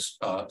based on this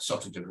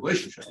substantive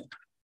relationship.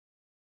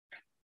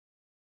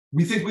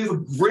 We think we have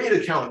a great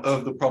account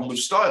of the problem of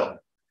style.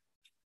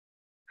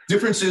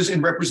 Differences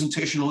in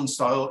representational and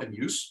style and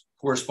use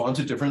correspond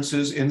to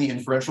differences in the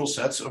inferential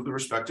sets of the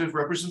respective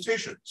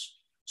representations.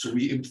 So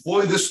we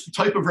employ this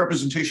type of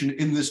representation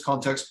in this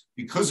context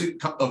because it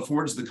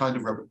affords the kind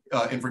of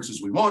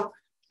inferences we want,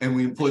 and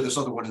we employ this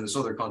other one in this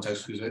other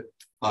context because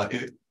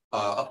it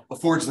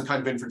affords the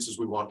kind of inferences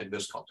we want in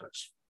this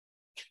context.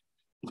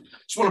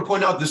 Just want to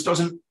point out this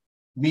doesn't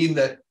mean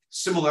that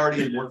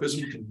similarity and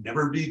morphism can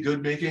never be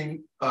good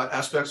making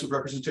aspects of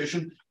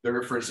representation. There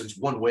are, for instance,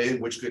 one way in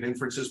which good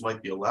inferences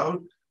might be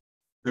allowed.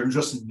 They're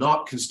just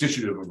not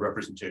constitutive of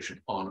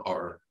representation on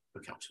our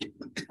account.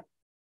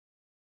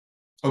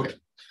 Okay,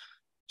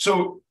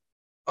 so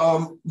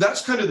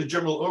that's kind of the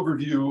general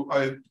overview.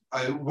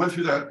 I went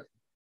through that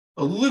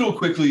a little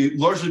quickly,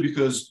 largely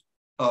because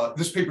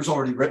this paper is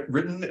already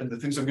written, and the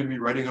things I'm going to be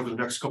writing over the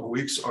next couple of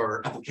weeks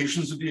are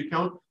applications of the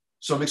account.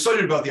 So I'm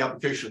excited about the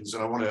applications,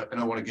 and I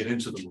want to get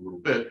into them a little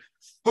bit.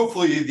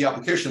 Hopefully, the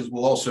applications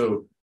will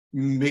also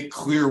make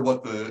clear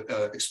what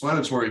the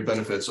explanatory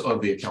benefits of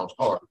the account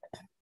are.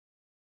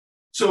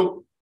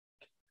 So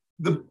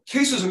the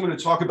cases I'm going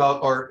to talk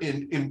about are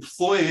in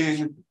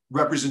employing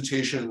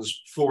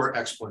representations for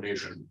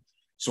explanation.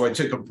 So I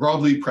take a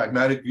broadly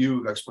pragmatic view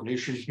of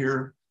explanation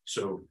here.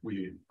 So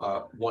we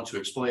want to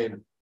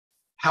explain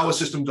how a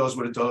system does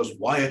what it does,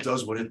 why it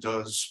does what it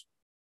does,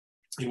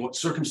 in what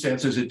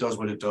circumstances it does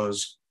what it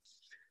does.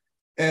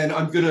 And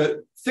I'm going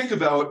to think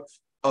about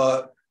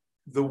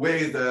the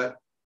way that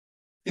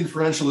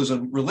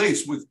inferentialism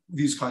relates with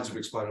these kinds of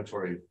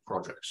explanatory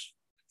projects.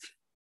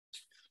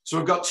 So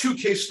I've got two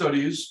case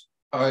studies.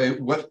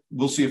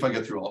 We'll see if I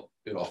get through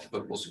it all,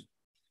 but we'll see.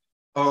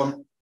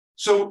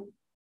 So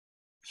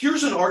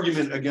here's an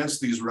argument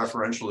against these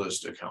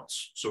referentialist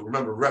accounts. So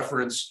remember,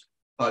 reference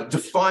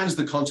defines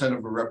the content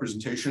of a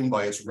representation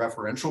by its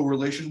referential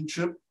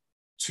relationship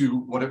to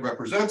what it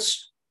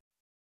represents.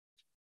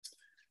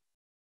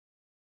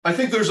 I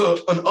think there's an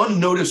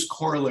unnoticed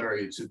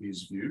corollary to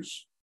these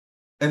views,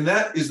 and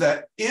that is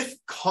that if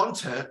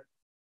content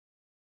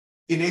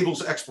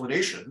enables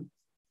explanation,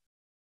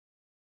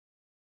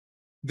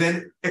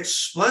 then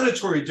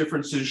explanatory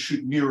differences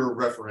should mirror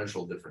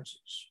referential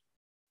differences,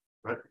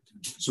 right?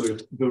 So if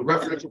the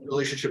referential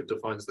relationship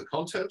defines the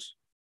content,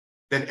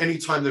 then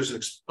anytime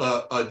there's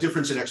a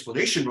difference in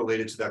explanation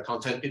related to that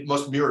content, it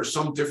must mirror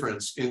some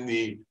difference in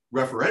the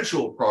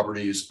referential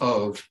properties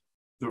of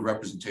the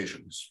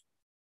representations.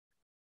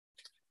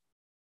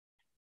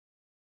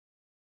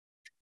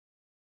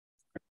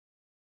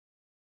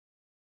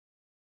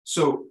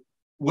 So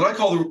what I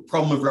call the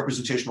problem of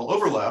representational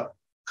overlap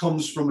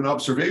comes from an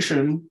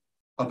observation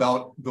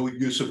about the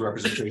use of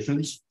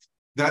representations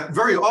that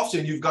very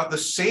often you've got the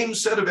same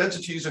set of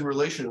entities and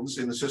relations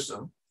in the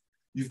system.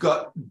 You've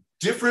got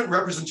different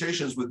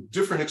representations with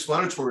different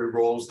explanatory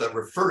roles that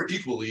refer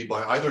equally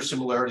by either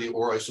similarity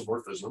or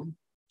isomorphism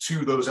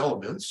to those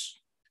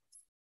elements,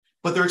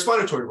 but their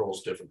explanatory role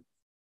is different.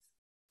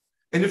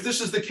 And if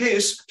this is the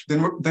case, then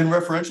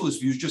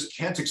referentialist views just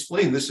can't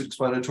explain this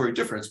explanatory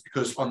difference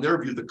because on their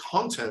view, the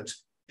content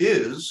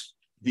is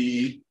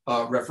the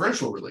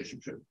referential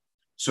relationship.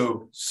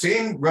 So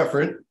same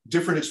referent,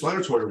 different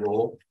explanatory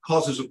role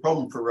causes a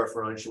problem for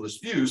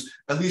referentialist views,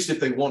 at least if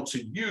they want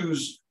to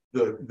use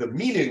the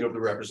meaning of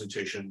the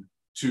representation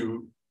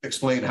to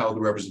explain how the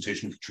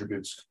representation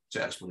contributes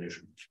to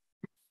explanation.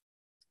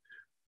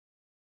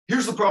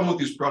 Here's the problem with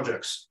these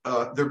projects.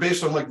 They're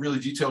based on like really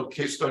detailed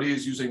case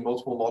studies using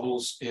multiple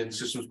models in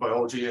systems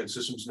biology and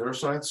systems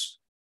neuroscience.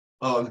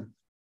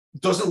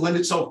 Doesn't lend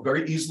itself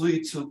very easily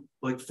to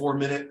like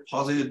 4-minute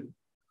posited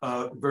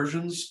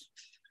versions.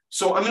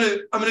 So I'm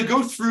gonna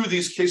go through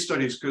these case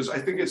studies because I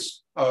think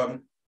it's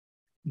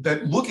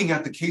that looking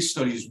at the case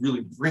studies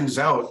really brings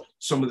out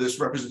some of this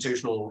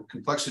representational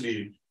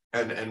complexity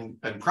and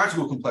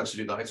practical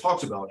complexity that I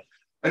talked about.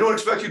 I don't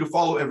expect you to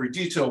follow every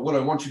detail. What I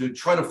want you to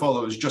try to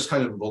follow is just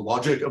kind of the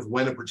logic of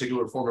when a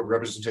particular form of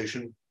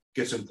representation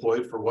gets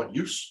employed for what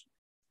use.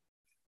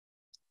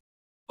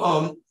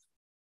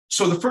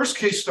 So the first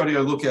case study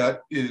I look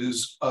at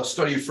is a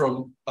study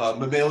from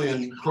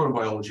mammalian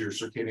chronobiology or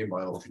circadian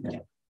biology.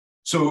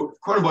 So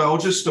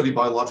chronobiologists study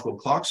biological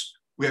clocks.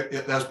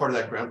 As part of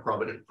that grant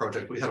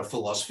project, we had a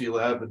philosophy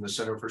lab in the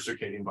Center for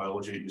Circadian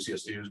Biology at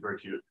UCSD. It was very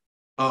cute.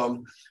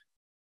 And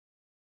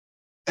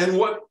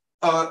what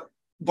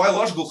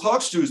biological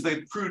clocks do is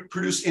they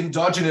produce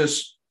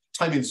endogenous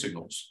timing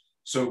signals.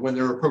 So when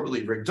they're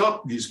appropriately rigged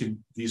up, these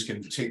can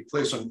take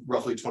place on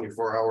roughly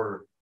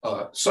 24-hour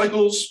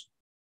cycles.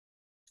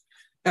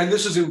 And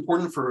this is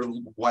important for a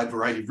wide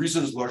variety of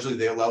reasons. Largely,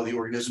 they allow the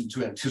organism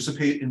to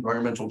anticipate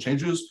environmental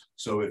changes.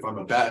 So if I'm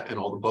a bat and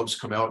all the bugs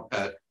come out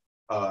at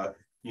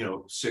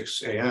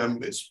 6 a.m.,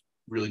 it's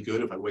really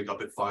good if I wake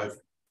up at 5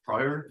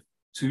 prior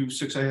to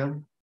 6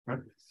 a.m., right?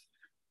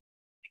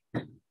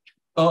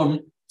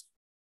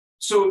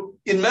 So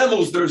in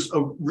mammals, there's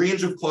a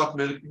range of clock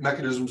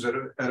mechanisms at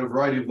a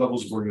variety of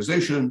levels of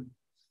organization.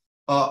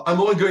 I'm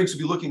only going to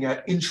be looking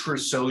at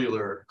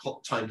intracellular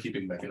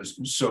timekeeping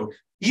mechanisms. So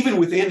even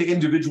within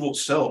individual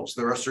cells,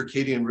 there are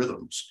circadian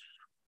rhythms.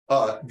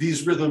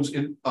 these rhythms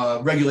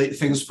regulate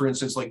things, for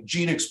instance, like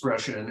gene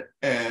expression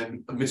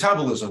and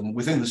metabolism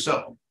within the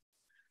cell.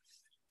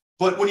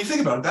 But when you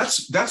think about it,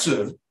 that's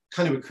a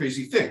kind of a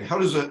crazy thing. How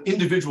does an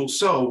individual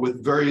cell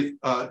with very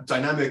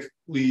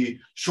dynamically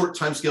short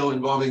timescale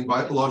involving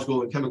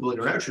biological and chemical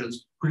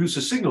interactions produce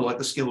a signal at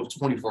the scale of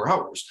 24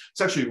 hours?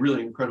 It's actually a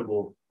really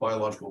incredible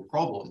biological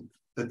problem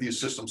that these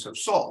systems have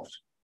solved.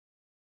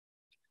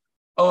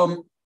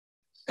 And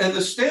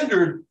the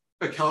standard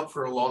account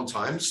for a long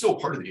time, still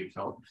part of the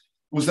account,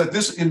 was that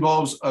this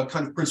involves a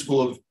kind of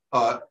principle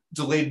of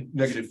delayed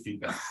negative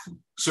feedback.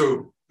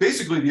 So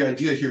basically the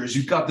idea here is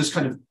you've got this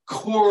kind of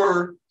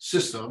core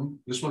system,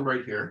 this one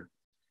right here.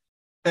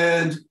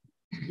 And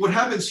what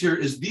happens here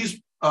is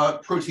these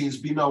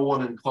proteins,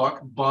 BMAL1 and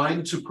clock,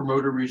 bind to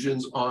promoter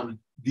regions on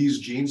these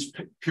genes,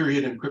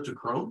 period and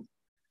cryptochrome.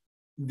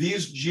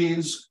 These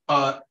genes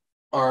are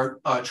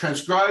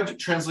transcribed,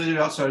 translated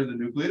outside of the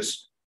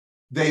nucleus.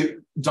 They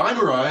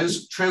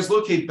dimerize,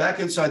 translocate back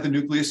inside the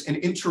nucleus, and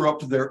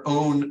interrupt their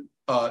own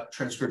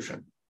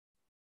transcription.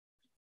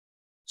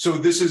 So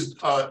this is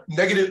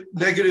delayed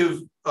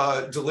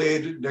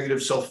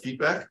negative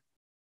self-feedback.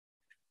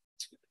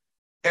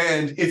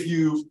 And if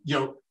you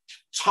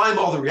time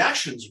all the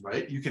reactions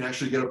right, you can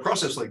actually get a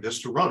process like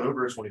this to run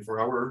over a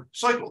 24-hour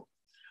cycle.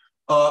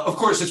 Of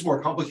course, it's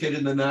more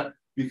complicated than that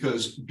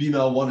because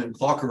BMAL1 and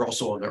clock are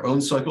also on their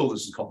own cycle.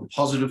 This is called the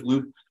positive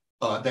loop.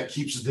 That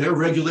keeps their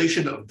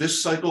regulation of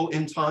this cycle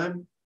in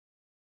time.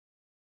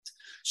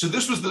 So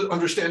this was the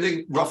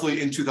understanding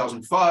roughly in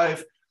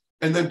 2005.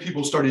 And then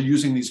people started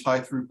using these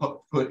high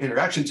throughput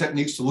interaction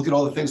techniques to look at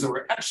all the things that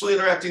were actually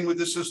interacting with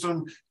the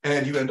system.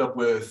 And you end up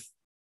with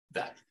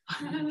that.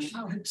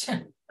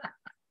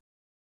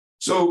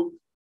 So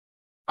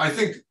I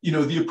think,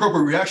 the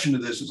appropriate reaction to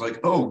this is like,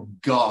 oh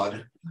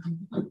God.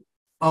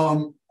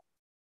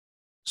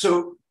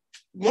 So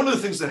one of the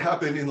things that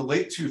happened in the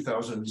late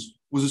 2000s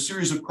was a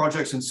series of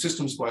projects in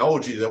systems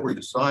biology that were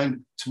designed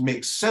to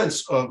make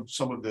sense of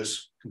some of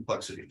this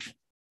complexity.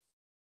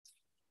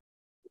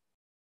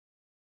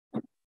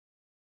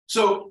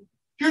 So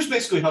here's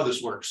basically how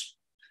this works.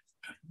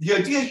 The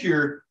idea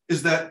here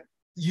is that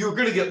you're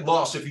going to get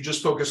lost if you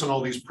just focus on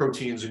all these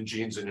proteins and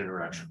genes and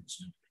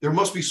interactions. There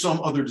must be some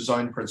other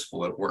design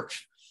principle at work.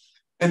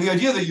 And the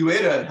idea that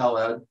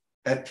Ueda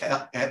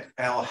et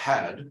al.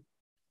 Had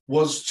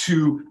was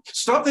to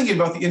stop thinking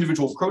about the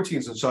individual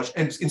proteins and such,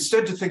 and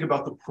instead to think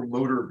about the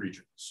promoter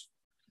regions.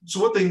 So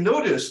what they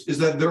noticed is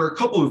that there are a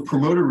couple of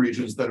promoter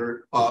regions that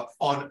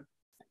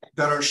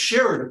are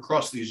shared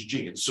across these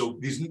genes. So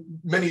these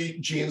many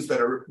genes that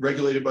are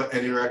regulated by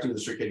and interacting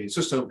with the circadian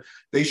system,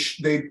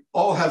 they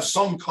all have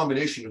some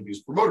combination of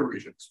these promoter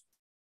regions.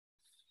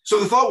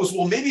 So the thought was,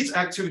 well, maybe it's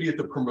activity at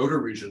the promoter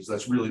regions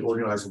that's really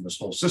organizing this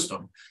whole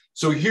system.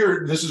 So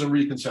here, this is a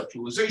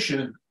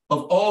reconceptualization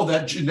of all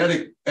that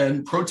genetic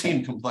and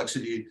protein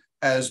complexity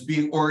as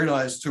being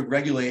organized to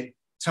regulate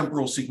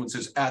temporal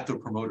sequences at the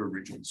promoter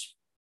regions.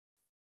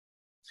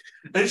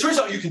 And it turns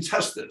out you can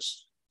test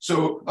this.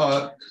 So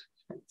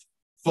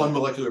fun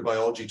molecular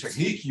biology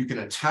technique, you can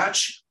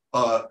attach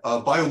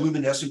a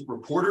bioluminescent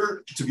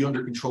reporter to be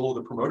under control of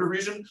the promoter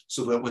region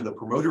so that when the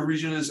promoter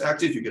region is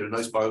active, you get a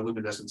nice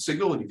bioluminescent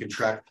signal and you can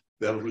track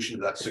the evolution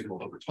of that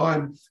signal over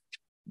time.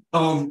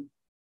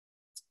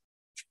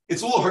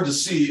 It's a little hard to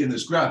see in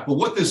this graph, but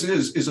what this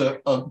is a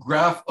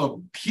graph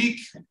of peak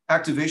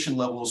activation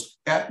levels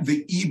at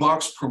the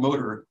E-box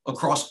promoter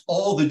across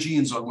all the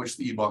genes on which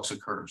the E-box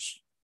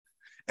occurs.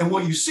 And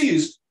what you see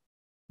is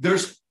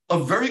there's a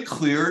very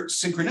clear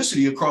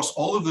synchronicity across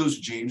all of those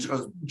genes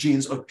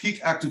of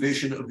peak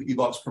activation of the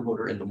E-box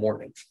promoter in the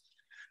morning.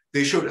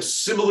 They showed a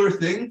similar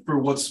thing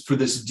for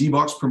this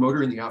D-box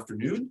promoter in the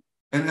afternoon,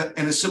 and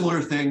a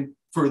similar thing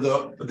for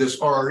this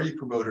RRE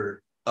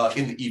promoter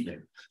in the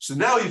evening. So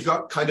now you've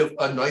got kind of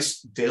a nice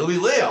daily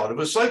layout of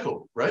a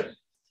cycle, right?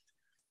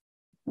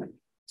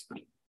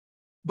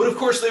 But of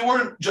course, they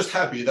weren't just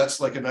happy. That's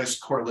like a nice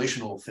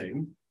correlational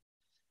thing.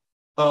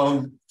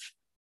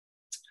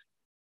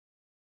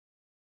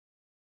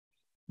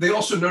 They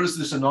also noticed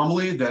this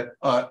anomaly that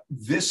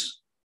this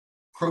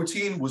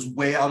protein was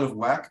way out of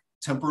whack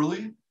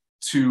temporally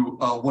to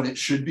what it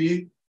should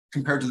be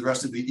compared to the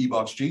rest of the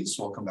E-box genes.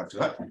 So I'll come back to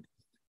that.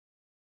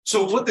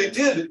 So what they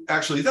did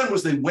actually then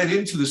was they went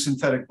into the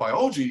synthetic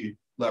biology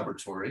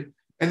laboratory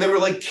and they were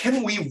like,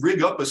 can we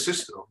rig up a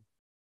system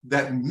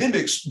that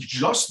mimics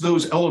just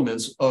those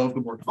elements of the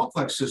more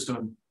complex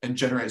system and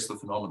generates the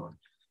phenomenon?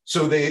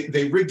 So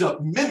they rigged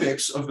up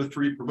mimics of the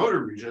three promoter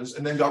regions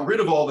and then got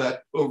rid of all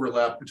that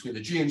overlap between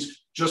the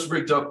genes, just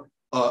rigged up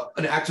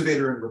an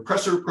activator and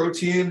repressor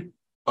protein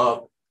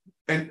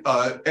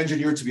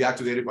engineered to be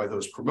activated by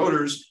those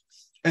promoters.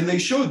 And they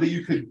showed that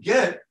you could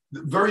get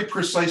very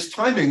precise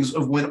timings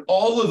of when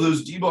all of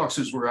those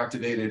D-boxes were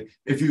activated.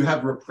 If you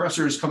have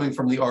repressors coming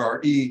from the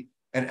RRE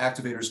and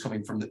activators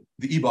coming from the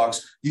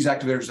E-box, these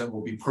activators then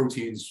will be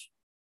proteins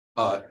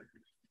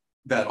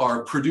that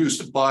are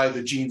produced by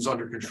the genes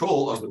under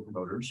control of the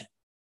promoters.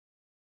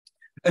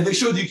 And they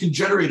showed that you can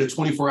generate a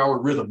 24-hour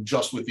rhythm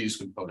just with these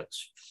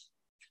components.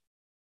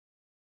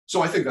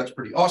 So I think that's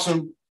pretty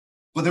awesome,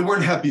 but they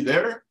weren't happy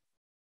there.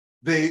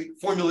 They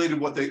formulated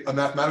a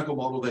mathematical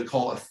model they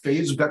call a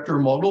phase vector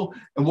model.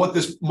 And what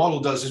this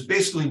model does is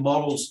basically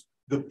models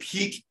the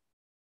peak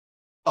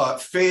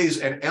phase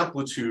and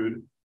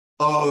amplitude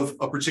of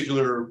a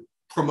particular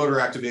promoter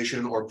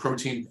activation or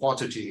protein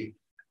quantity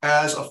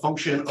as a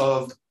function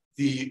of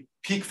the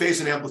peak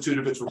phase and amplitude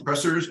of its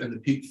repressors and the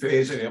peak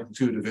phase and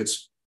amplitude of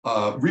its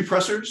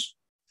repressors.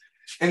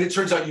 And it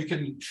turns out you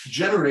can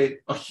generate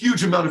a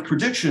huge amount of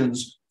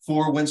predictions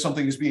for when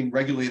something is being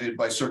regulated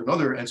by certain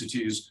other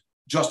entities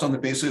just on the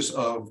basis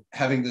of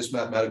having this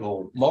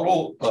mathematical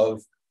model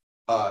of,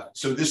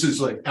 so this is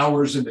like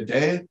hours in the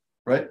day,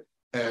 right?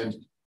 And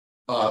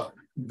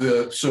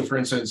so for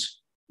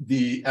instance,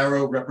 the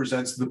arrow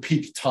represents the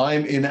peak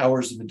time in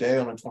hours of the day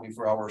on a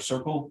 24-hour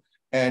circle,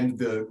 and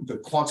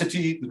the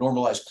quantity, the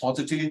normalized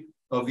quantity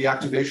of the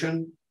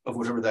activation of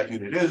whatever that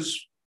unit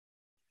is.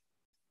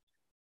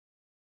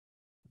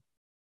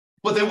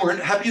 But they weren't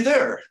happy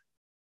there.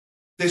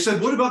 They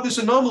said, what about this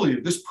anomaly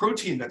of this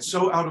protein that's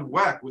so out of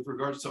whack with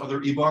regards to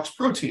other E-box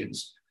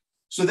proteins?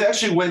 So they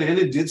actually went in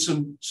and did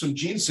some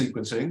gene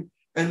sequencing,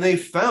 and they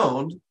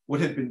found what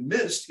had been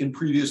missed in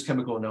previous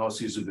chemical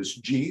analyses of this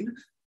gene,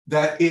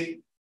 that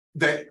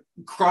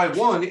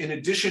Cry1, in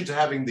addition to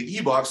having the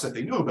E-box that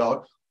they knew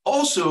about,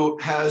 also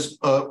has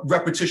a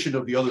repetition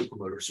of the other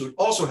promoters. So it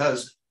also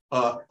has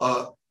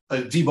a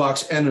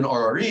D-box and an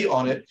RRE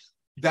on it.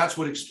 That's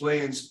what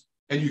explains,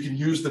 and you can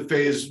use the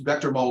phase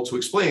vector model to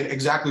explain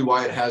exactly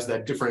why it has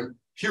that different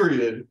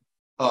period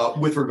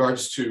with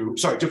regards to,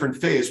 different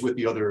phase with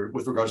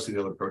regards to the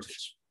other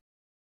proteins.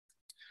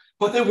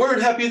 But they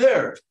weren't happy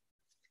there.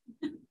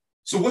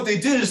 So what they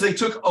did is they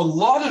took a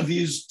lot of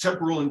these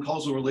temporal and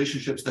causal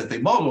relationships that they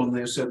modeled, and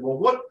they said, well,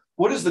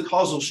 what is the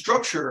causal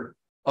structure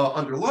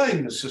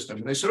underlying this system?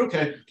 And they said,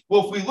 okay,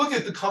 well, if we look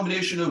at the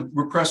combination of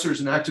repressors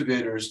and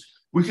activators,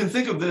 we can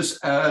think of this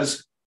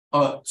as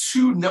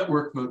two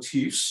network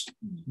motifs.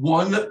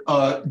 One,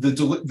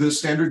 the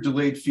standard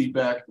delayed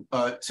feedback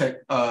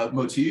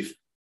motif,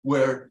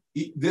 where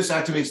this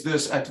activates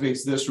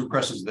this,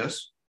 represses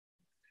this.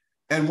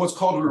 And what's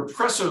called a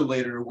repressor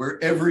later, where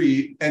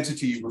every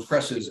entity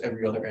represses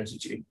every other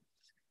entity.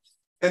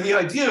 And the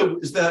idea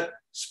is that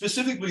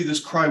specifically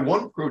this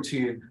Cry1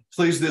 protein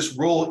plays this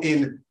role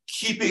in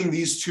keeping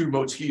these two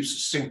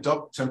motifs synced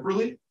up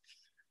temporally.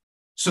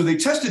 So they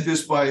tested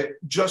this by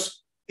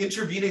just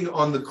intervening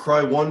on the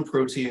Cry1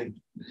 protein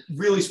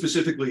really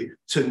specifically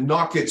to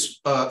knock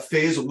its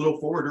phase a little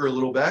forward or a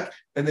little back.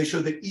 And they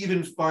showed that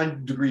even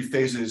fine degree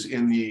phases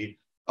in the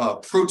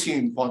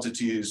protein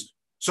quantities,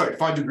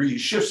 5 degree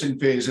shifts in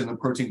phase in the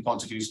protein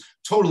quantities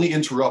totally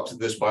interrupt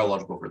this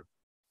biological rhythm.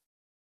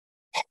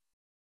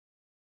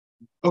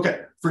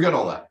 Okay, forget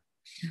all that.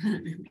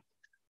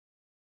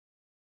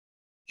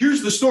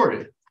 Here's the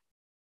story.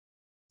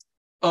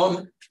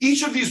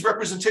 Each of these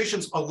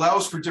representations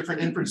allows for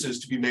different inferences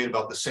to be made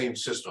about the same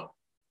system.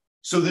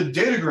 So the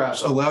data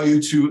graphs allow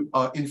you to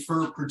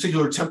infer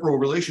particular temporal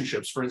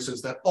relationships, for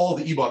instance, that all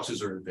the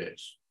E-boxes are in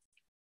phase.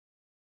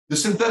 The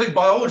synthetic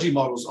biology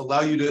models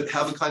allow you to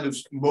have a kind of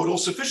modal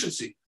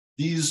sufficiency.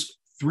 These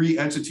three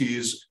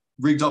entities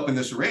rigged up in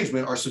this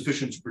arrangement are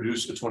sufficient to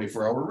produce a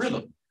 24-hour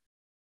rhythm.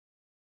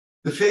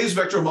 The phase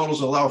vector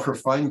models allow for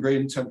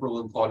fine-grained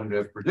temporal and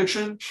quantitative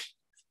prediction.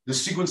 The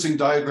sequencing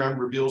diagram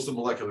reveals the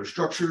molecular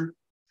structure,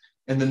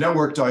 and the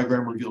network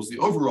diagram reveals the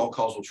overall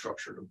causal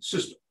structure of the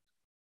system.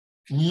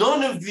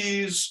 None of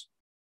these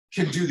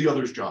can do the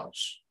other's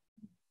jobs.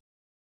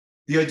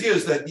 The idea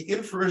is that the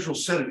inferential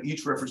set of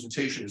each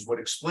representation is what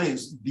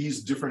explains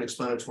these different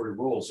explanatory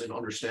roles in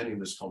understanding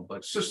this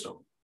complex system.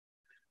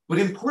 But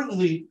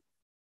importantly,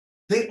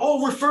 they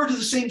all refer to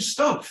the same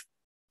stuff.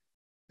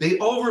 They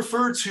all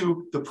refer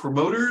to the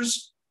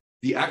promoters,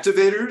 the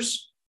activators,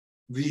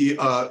 the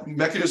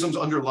mechanisms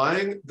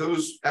underlying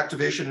those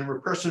activation and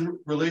repression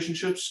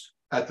relationships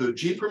at the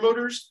gene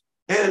promoters,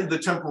 and the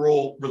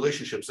temporal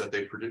relationships that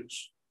they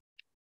produce.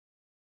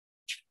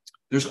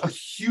 There's a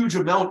huge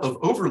amount of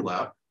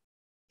overlap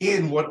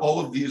in what all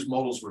of these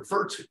models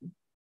refer to,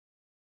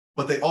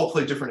 but they all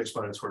play different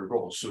explanatory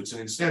roles. So it's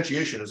an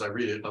instantiation, as I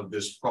read it, of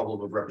this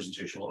problem of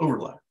representational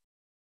overlap.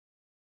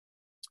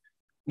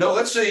 Now,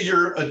 let's say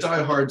you're a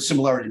diehard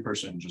similarity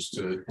person, just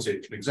to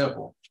take an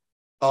example.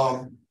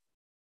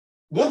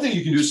 One thing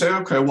you can do is say,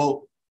 okay,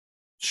 well,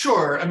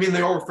 sure, I mean,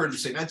 they all refer to the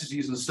same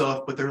entities and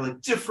stuff, but they're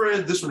like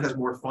different. This one has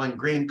more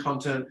fine-grained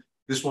content.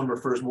 This one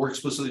refers more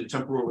explicitly to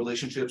temporal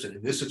relationships, and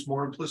in this, it's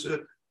more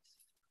implicit.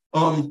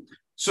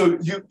 So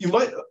you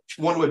might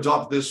want to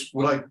adopt this,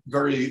 what I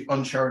very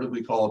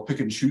uncharitably call a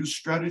pick and choose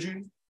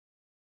strategy.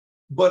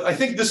 But I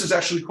think this is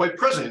actually quite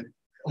present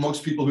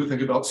amongst people who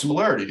think about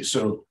similarity.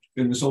 So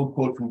in this old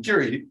quote from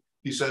Curie,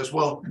 he says,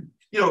 well,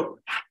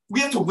 we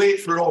have to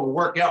wait for it all to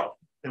work out.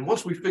 And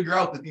once we figure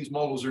out that these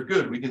models are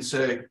good, we can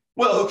say,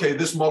 well, okay,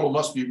 this model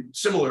must be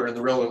similar in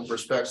the relevant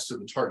respects to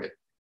the target.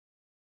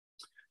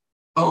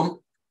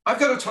 I've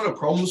got a ton of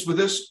problems with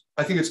this.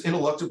 I think it's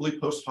ineluctably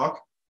post hoc.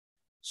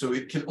 So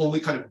it can only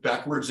kind of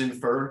backwards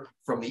infer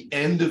from the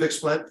end of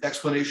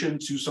explanation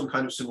to some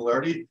kind of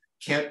similarity,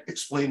 can't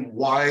explain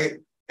why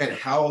and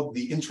how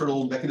the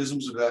internal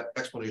mechanisms of that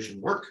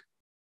explanation work.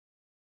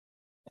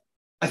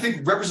 I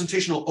think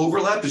representational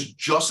overlap is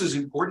just as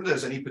important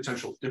as any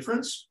potential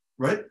difference,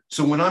 right?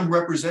 So when I'm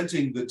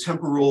representing the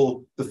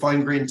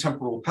fine-grained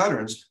temporal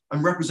patterns,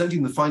 I'm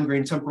representing the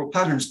fine-grained temporal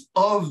patterns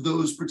of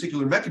those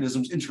particular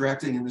mechanisms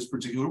interacting in this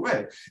particular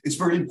way. It's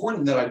very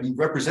important that I be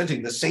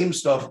representing the same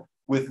stuff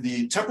with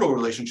the temporal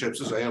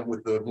relationships as I am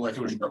with the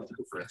molecular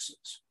geometry, for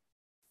instance.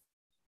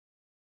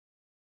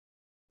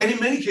 And in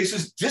many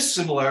cases,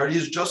 dissimilarity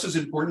is just as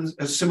important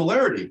as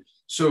similarity.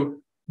 So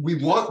we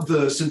want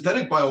the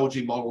synthetic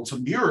biology model to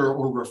mirror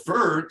or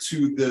refer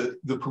to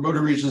the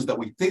promoter regions that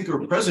we think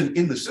are present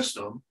in the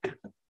system,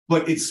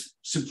 but its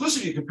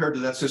simplicity compared to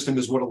that system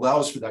is what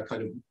allows for that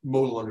kind of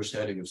modal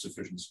understanding of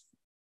sufficiency.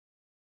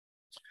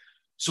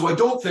 So I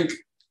don't think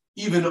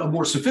even a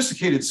more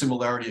sophisticated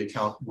similarity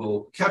account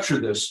will capture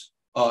this,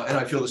 and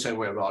I feel the same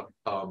way about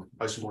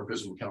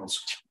isomorphism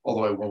accounts,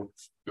 although I won't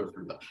go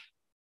through that.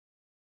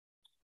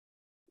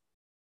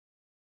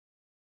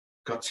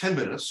 Got 10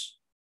 minutes.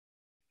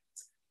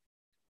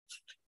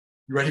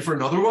 You ready for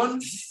another one?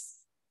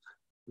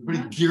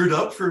 Everybody geared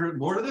up for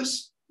more of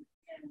this?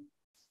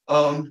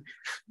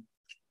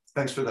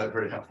 Thanks for that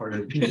very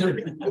half-hearted.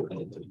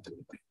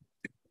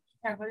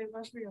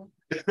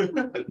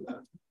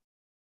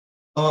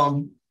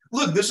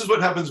 Look, this is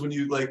what happens when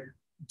you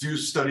do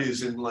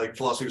studies in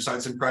philosophy of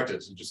science and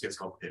practice. It just gets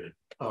complicated.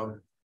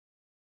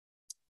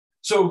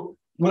 So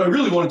what I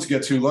really wanted to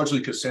get to, largely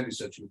because Sandy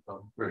said she would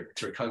come very,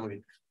 very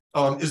kindly,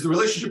 is the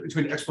relationship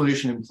between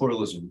explanation and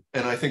pluralism.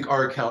 And I think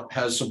our account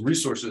has some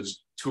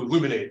resources to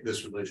illuminate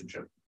this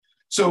relationship.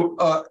 So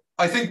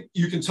I think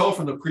you can tell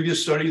from the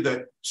previous study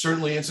that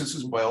certainly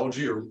instances in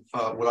biology are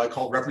what I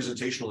call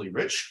representationally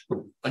rich.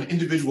 An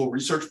individual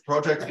research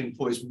project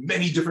employs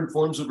many different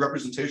forms of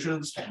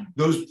representations.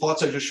 Those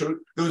plots I just showed,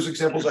 those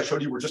examples I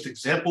showed you were just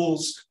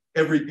examples.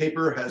 Every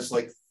paper has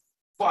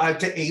 5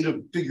 to 8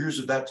 of figures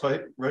of that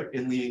type, right,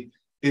 in the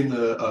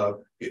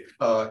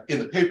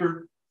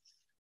paper.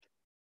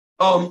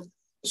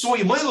 So what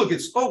you might look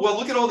at, oh, well,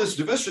 look at all this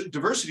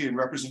diversity in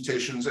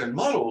representations and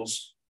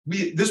models.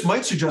 This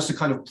might suggest a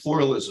kind of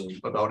pluralism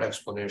about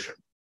explanation.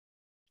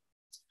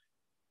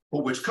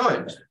 But which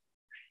kind?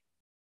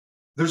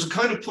 There's a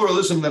kind of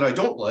pluralism that I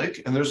don't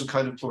like, and there's a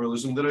kind of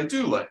pluralism that I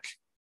do like.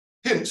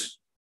 Hint,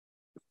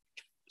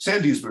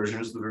 Sandy's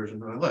version is the version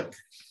that I like.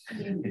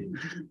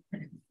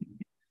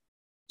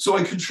 So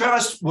I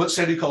contrast what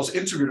Sandy calls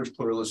integrative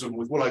pluralism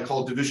with what I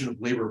call division of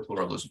labor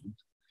pluralism.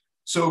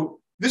 So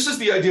this is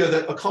the idea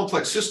that a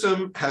complex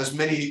system has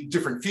many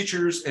different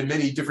features and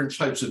many different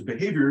types of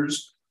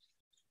behaviors.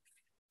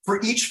 For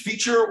each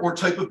feature or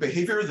type of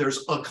behavior,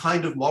 there's a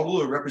kind of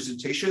model or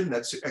representation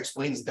that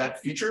explains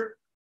that feature.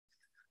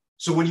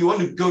 So when you want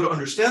to go to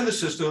understand the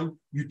system,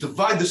 you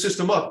divide the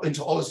system up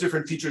into all its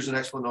different features and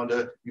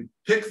explananda. You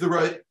pick the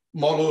right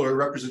model or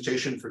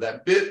representation for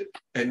that bit,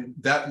 and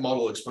that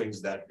model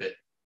explains that bit.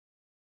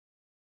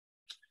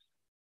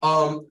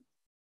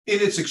 In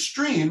its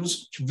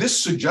extremes,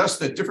 this suggests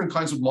that different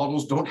kinds of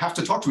models don't have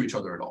to talk to each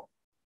other at all.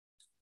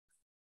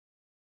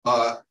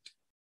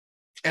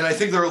 And I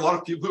think there are a lot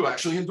of people who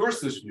actually endorse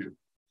this view.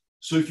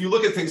 So if you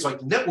look at things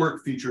like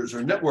network features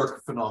or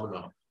network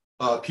phenomena,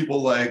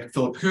 people like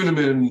Philip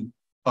Kuhneman,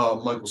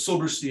 Michael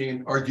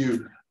Silberstein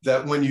argue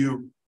that when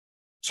you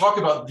talk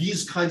about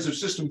these kinds of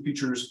system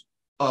features,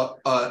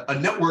 a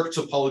network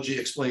topology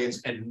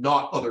explains and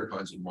not other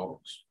kinds of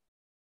models.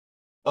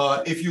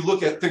 If you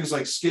look at things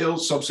like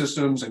scales,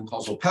 subsystems, and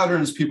causal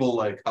patterns, people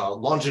like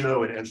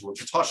Longino and Angelo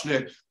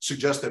Chatoshnik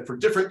suggest that for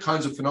different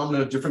kinds of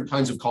phenomena, different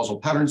kinds of causal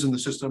patterns in the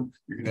system,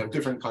 you can have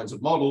different kinds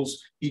of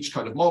models. Each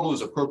kind of model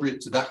is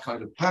appropriate to that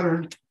kind of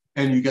pattern,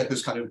 and you get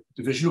this kind of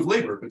division of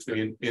labor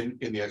between in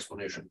the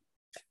explanation.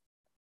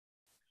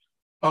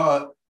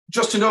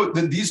 Just to note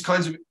that these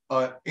kinds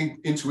of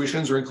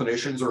intuitions or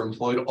inclinations are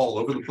employed all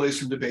over the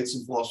place in debates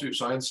in philosophy of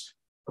science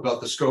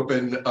about the scope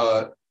and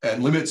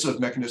limits of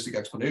mechanistic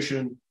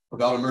explanation,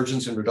 about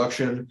emergence and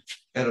reduction,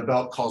 and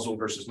about causal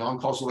versus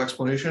non-causal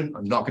explanation.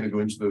 I'm not going to go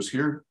into those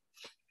here.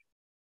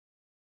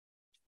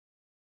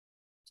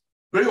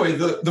 But anyway,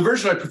 the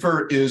version I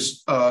prefer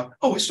is, oh,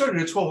 we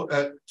started at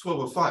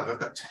 12:05. I've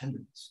got 10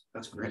 minutes.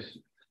 That's great.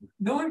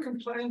 No one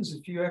complains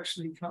if you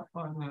actually can't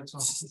find that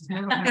time.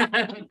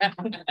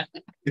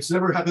 It's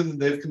never happened that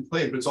they've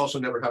complained, but it's also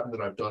never happened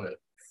that I've done it.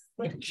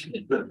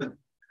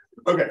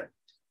 Okay.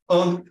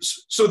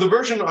 So the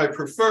version I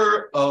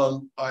prefer,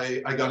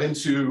 I got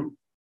into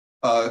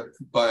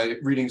by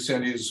reading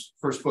Sandy's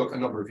first book a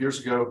number of years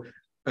ago,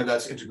 and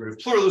that's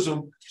integrative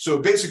pluralism. So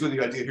basically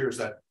the idea here is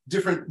that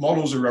different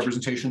models or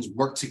representations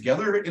work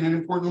together in an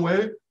important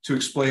way to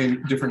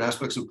explain different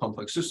aspects of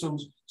complex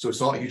systems. So it's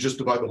not like you just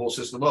divide the whole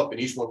system up and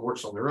each one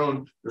works on their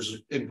own. There's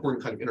an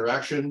important kind of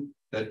interaction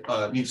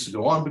that needs to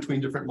go on between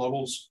different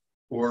models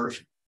or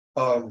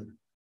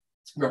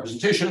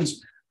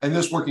representations. And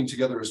this working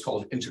together is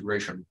called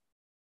integration.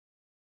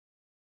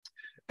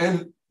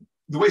 And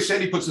the way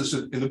Sandy puts this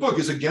in the book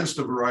is against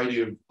a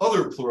variety of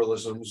other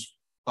pluralisms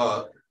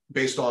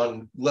based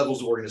on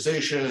levels of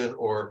organization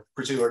or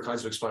particular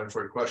kinds of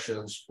explanatory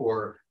questions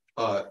or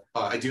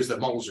ideas that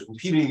models are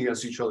competing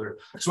against each other.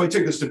 So I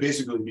take this to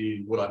basically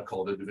be what I've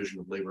called a division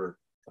of labor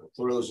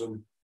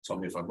pluralism. Tell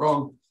me if I'm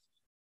wrong.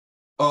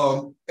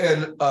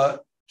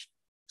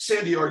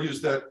 Sandy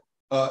argues that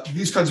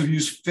these kinds of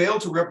views fail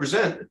to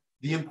represent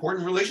the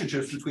important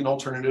relationships between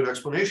alternative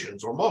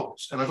explanations or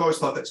models. And I've always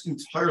thought that's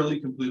entirely,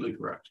 completely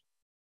correct.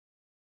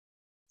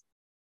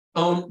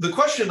 The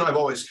question I've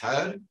always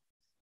had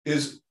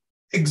is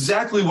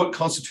exactly what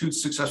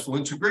constitutes successful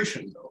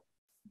integration, though.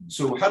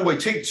 So how do I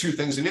take two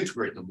things and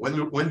integrate them?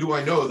 When do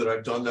I know that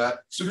I've done that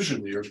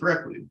sufficiently or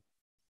correctly?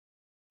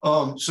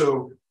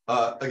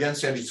 Again,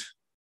 Sandy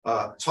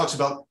talks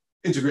about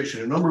integration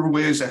in a number of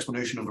ways,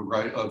 explanation of a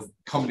variety of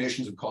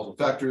combinations of causal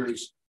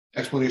factors,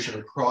 explanation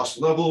across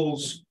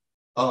levels,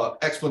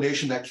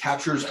 explanation that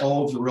captures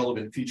all of the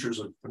relevant features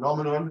of the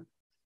phenomenon,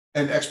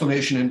 and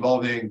explanation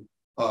involving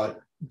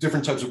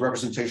different types of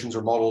representations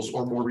or models,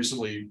 or more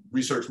recently,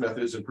 research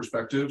methods and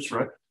perspectives,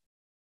 right?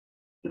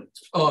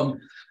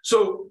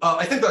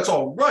 I think that's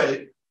all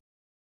right.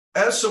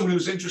 As someone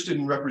who's interested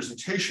in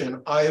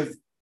representation, I've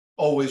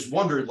always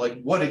wondered,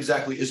 like, what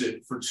exactly is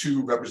it for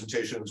two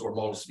representations or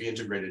models to be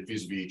integrated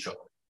vis-a-vis each other?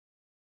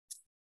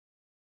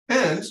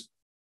 And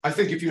I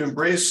think if you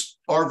embrace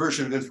our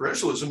version of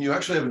inferentialism, you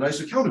actually have a nice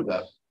account of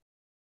that.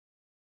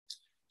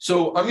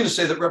 So I'm going to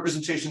say that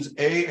representations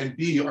A and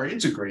B are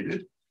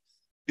integrated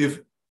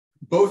if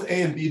both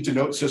A and B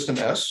denote system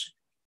S,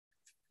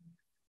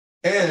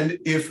 and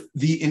if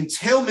the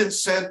entailment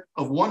set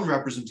of one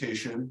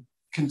representation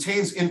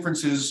contains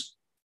inferences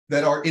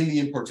that are in the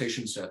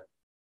importation set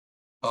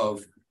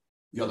of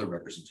the other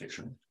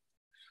representation.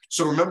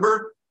 So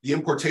remember, the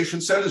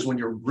importation set is when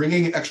you're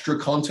bringing extra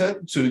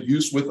content to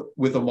use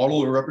with a model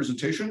or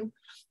representation.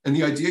 And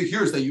the idea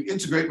here is that you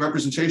integrate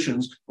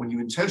representations when you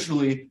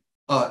intentionally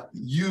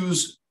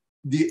use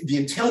the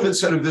entailment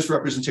set of this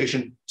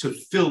representation to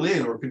fill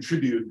in or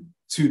contribute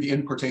to the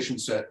importation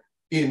set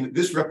in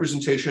this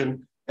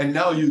representation. And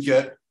now you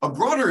get a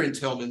broader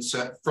entailment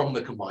set from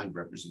the combined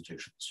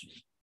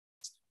representations.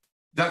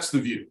 That's the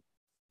view.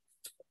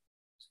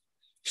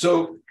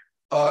 So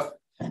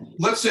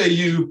let's say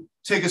you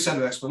take a set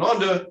of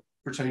exponanda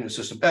pertaining to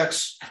system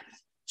X.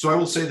 So I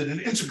will say that an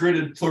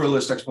integrated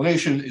pluralist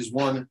explanation is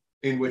one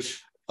in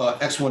which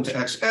X1 to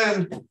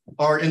Xn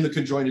are in the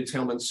conjoined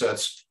entailment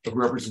sets of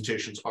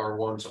representations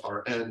R1 to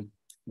Rn,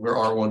 where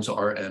R1 to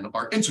Rn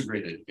are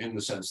integrated in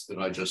the sense that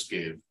I just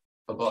gave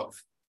above.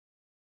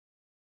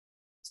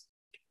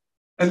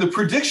 And the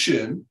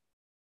prediction,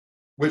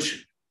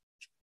 which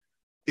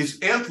is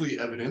amply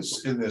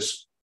evidenced in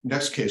this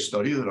next case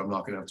study that I'm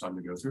not going to have time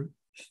to go through,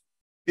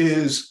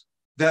 is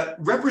that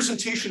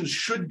representations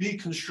should be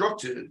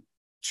constructed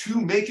to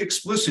make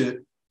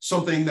explicit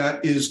something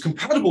that is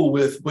compatible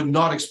with, but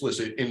not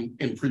explicit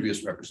in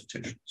previous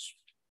representations.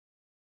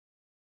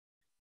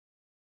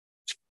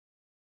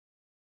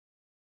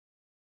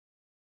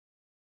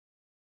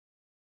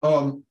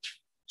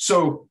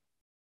 So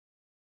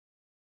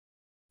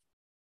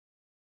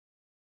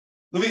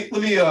let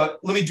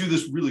me do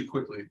this really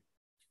quickly.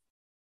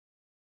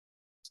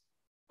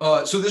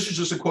 So this is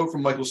just a quote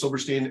from Michael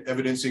Silberstein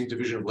evidencing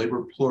division of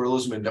labor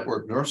pluralism in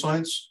network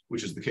neuroscience,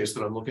 which is the case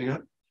that I'm looking at.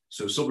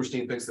 So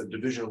Silberstein thinks that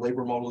division of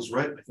labor model is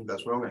right. I think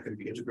that's wrong. I think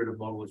the integrative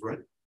model is right.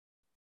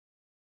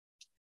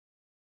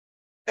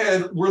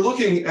 And we're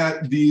looking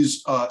at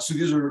these, so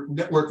these are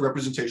network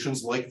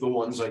representations like the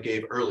ones I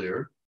gave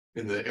earlier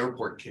in the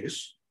airport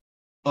case.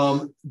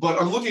 But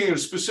I'm looking at a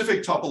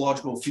specific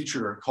topological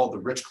feature called the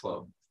rich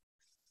club.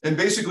 And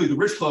basically the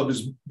rich club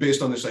is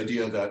based on this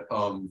idea that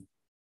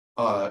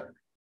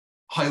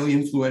highly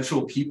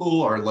influential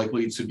people are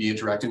likely to be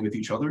interacting with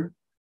each other.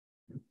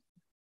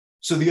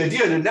 So the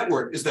idea in a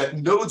network is that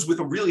nodes with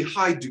a really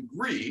high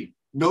degree,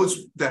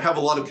 nodes that have a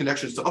lot of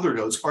connections to other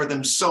nodes, are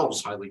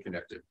themselves highly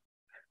connected.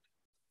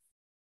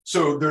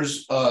 So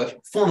there's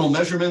formal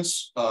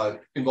measurements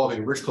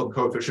involving a rich club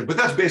coefficient, but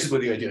that's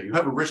basically the idea. You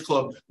have a rich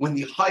club when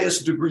the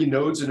highest degree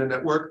nodes in a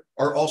network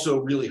are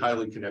also really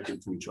highly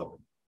connected to each other.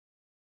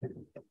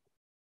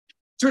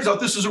 Turns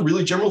out this is a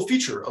really general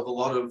feature of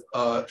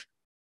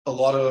a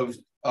lot of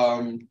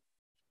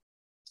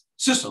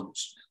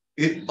systems.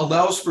 It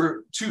allows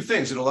for two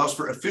things. It allows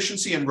for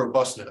efficiency and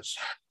robustness.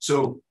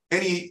 So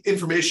any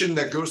information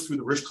that goes through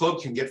the rich club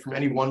can get from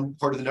any one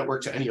part of the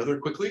network to any other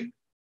quickly.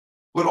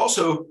 But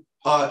also,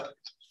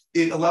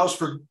 it allows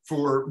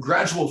for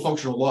gradual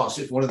functional loss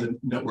if one of the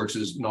networks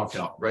is knocked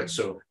out, right?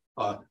 So,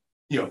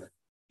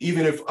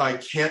 even if I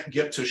can't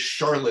get to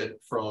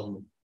Charlotte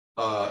from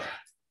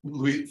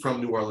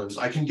New Orleans,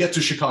 I can get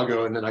to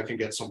Chicago and then I can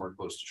get somewhere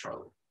close to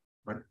Charlotte,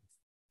 right?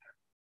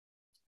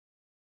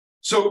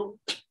 So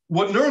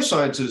what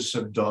neuroscientists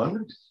have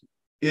done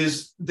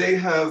is they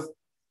have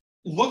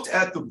looked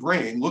at the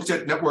brain, looked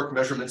at network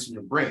measurements in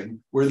the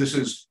brain, where this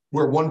is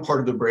where one part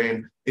of the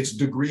brain, its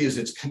degree is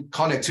its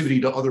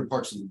connectivity to other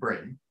parts of the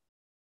brain,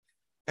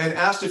 and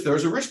asked if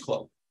there's a rich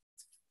club.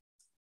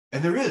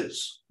 And there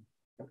is.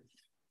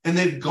 And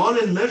they've gone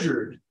and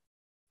measured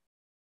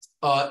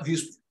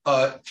these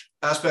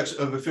aspects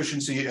of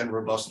efficiency and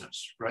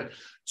robustness, right?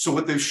 So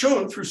what they've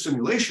shown through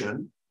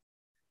simulation,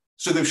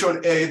 so they've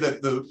shown A,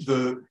 that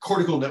the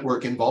cortical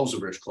network involves a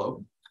rich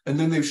club. And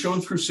then they've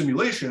shown through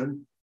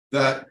simulation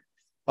that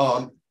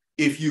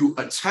if you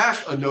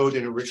attack a node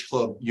in a rich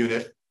club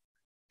unit,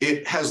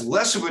 it has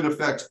less of an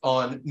effect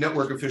on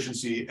network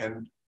efficiency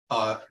and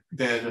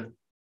than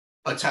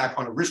attack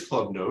on a rich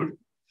club node.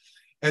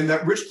 And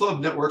that rich club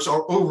networks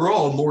are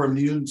overall more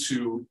immune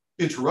to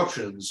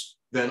interruptions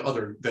than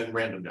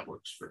random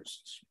networks, for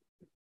instance.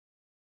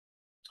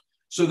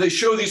 So they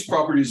show these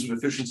properties of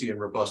efficiency and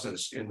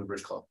robustness in the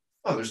rich club.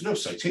 Oh, there's no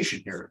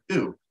citation here.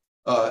 Ew.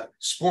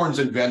 Sporns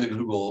and Van den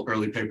Heuvel,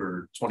 early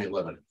paper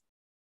 2011.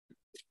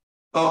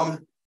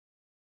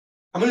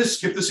 I'm going to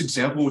skip this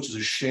example, which is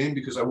a shame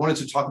because I wanted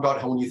to talk about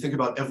how when you think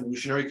about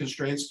evolutionary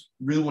constraints,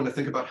 you really want to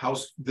think about how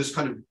this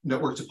kind of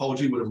network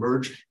topology would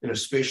emerge in a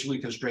spatially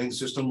constrained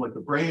system like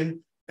the brain,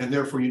 and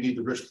therefore you need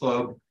the rich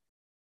club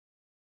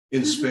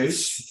in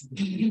space.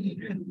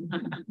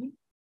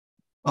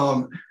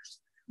 But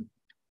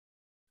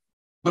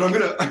I'm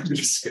gonna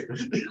skip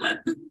it.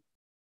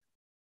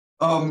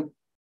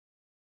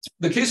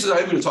 The cases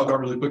I'm going to talk about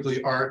really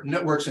quickly are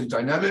networks and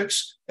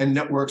dynamics and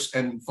networks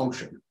and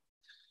function.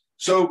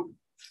 So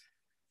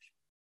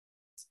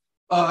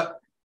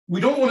we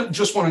don't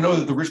just want to know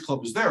that the rich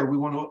club is there. We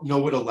want to know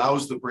what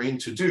allows the brain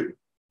to do.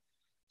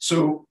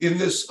 So in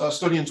this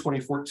study in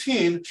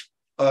 2014,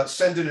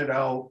 Sendin et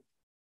al.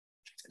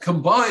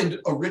 Combined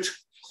a rich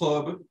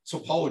club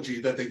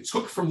topology that they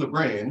took from the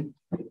brain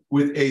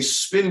with a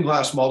spin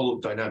glass model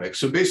of dynamics.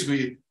 So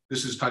basically,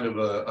 this is kind of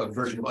a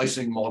version of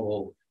Ising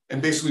model.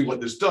 And basically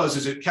what this does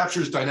is it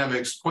captures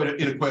dynamics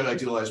in a quite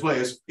idealized way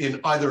as in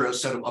either a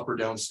set of up or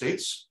down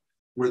states,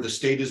 where the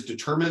state is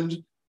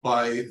determined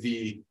by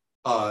the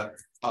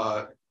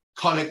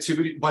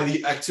connectivity, by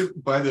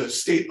the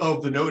state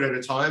of the node at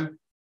a time.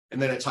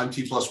 And then at time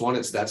t+1,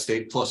 it's that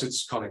state plus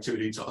its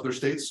connectivity to other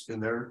states in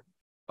their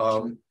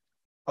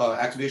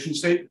activation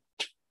state.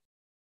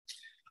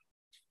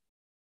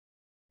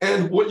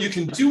 And what you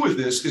can do with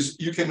this is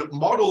you can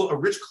model a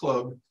rich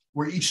club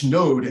where each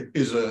node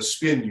is a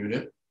spin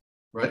unit,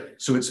 right?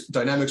 So its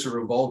dynamics are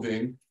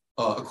evolving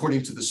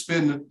according to the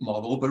spin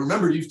model. But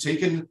remember, you've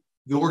taken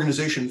the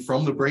organization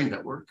from the brain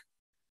network.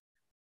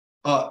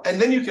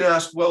 And then you can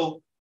ask,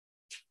 well,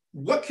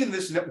 what can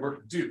this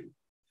network do?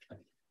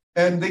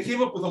 And they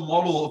came up with a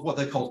model of what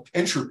they call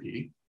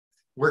entropy,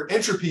 where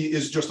entropy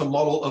is just a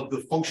model of the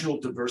functional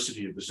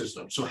diversity of the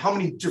system. So how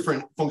many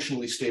different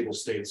functionally stable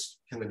states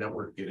can the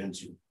network get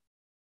into?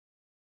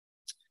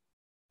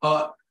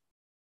 And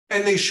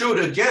they showed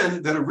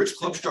again that a rich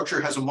club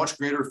structure has a much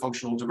greater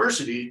functional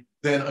diversity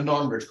than a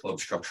non-rich club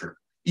structure,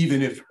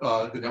 even if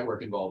the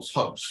network involves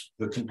hubs,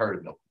 the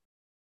comparative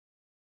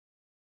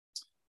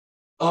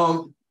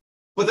network.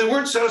 But they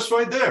weren't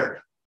satisfied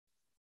there.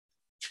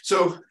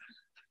 So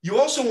you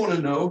also want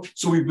to know,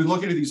 so we've been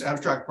looking at these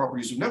abstract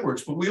properties of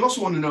networks, but we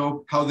also want to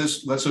know how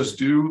this lets us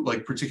do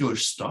like particular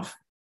stuff.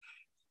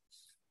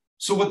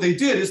 So what they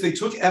did is they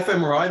took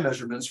fMRI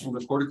measurements from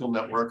the cortical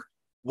network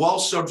while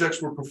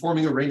subjects were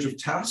performing a range of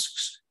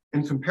tasks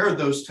and compared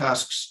those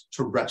tasks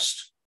to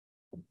rest.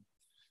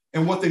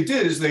 And what they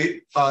did is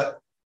they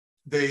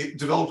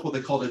developed what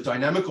they called a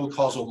dynamical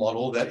causal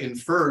model that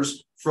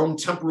infers from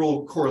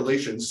temporal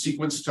correlations,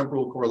 sequence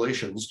temporal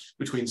correlations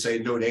between, say,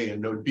 node A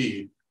and node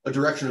B, a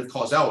direction of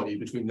causality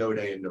between node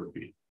A and node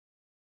B.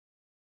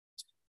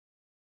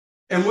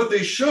 And what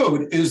they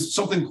showed is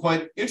something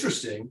quite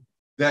interesting,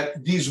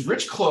 that these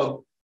rich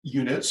club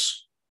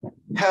units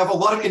have a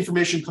lot of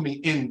information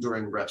coming in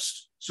during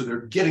rest. So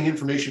they're getting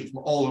information from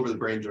all over the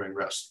brain during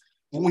rest.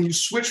 But when you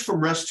switch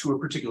from rest to a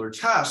particular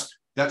task,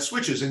 that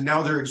switches, and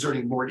now they're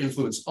exerting more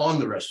influence on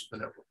the rest of the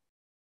network.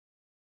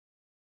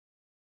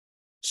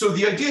 So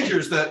the idea here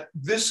is that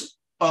this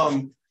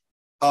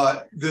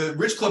the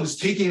rich club is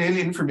taking in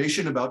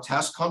information about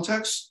task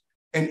context,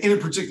 and in a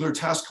particular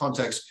task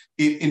context,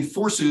 it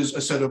enforces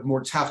a set of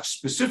more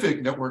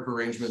task-specific network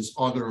arrangements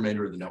on the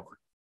remainder of the network.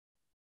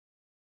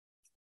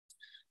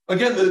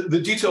 Again, the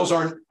details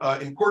aren't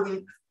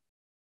important,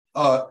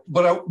 but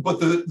I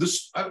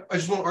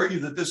just want to argue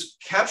that this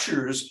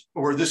captures,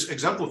 or this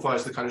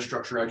exemplifies the kind of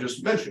structure I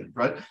just mentioned,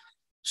 right?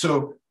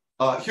 So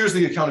here's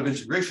the account of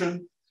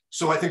integration.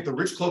 So I think the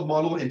rich club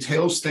model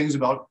entails things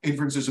about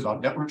inferences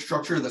about network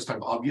structure. That's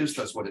kind of obvious.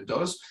 That's what it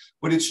does.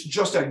 But it's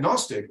just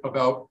agnostic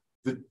about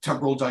the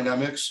temporal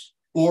dynamics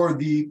or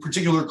the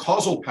particular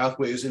causal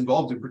pathways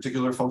involved in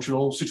particular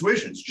functional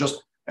situations,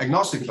 just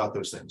agnostic about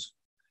those things.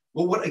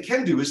 Well, what I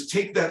can do is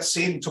take that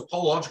same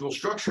topological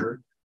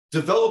structure,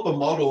 develop a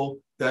model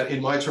that,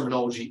 in my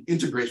terminology,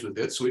 integrates with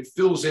it. So it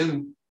fills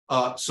in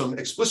some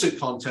explicit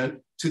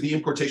content to the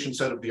importation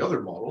set of the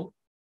other model.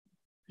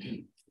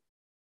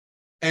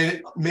 And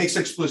it makes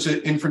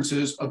explicit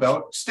inferences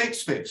about state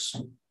space,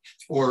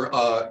 or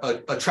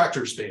a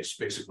tractor space,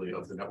 basically,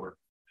 of the network.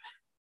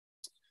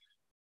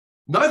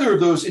 Neither of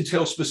those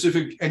entail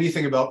specific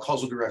anything about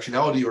causal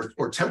directionality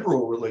or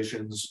temporal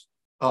relations.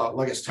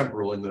 Well, I guess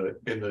temporal in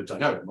the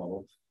dynamic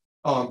model,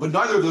 but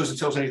neither of those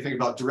entails anything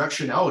about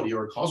directionality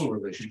or causal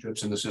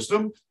relationships in the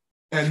system.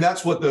 And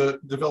that's what the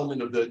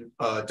development of the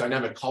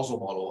dynamic causal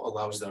model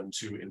allows them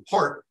to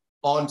impart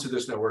onto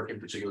this network in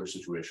particular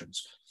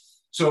situations.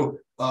 So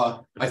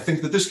I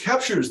think that this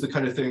captures the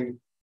kind of thing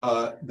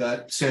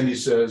that Sandy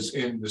says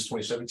in this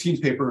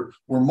 2017 paper,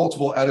 where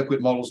multiple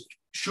adequate models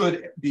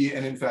should be,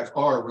 and in fact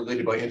are,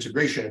 related by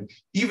integration,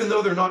 even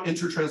though they're not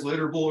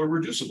intertranslatable or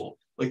reducible.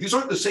 Like, these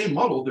aren't the same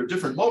model, they're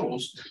different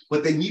models,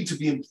 but they need to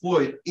be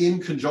employed in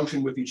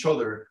conjunction with each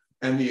other.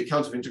 And the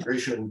account of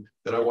integration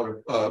that I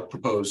want to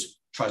propose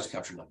tries to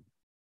capture them.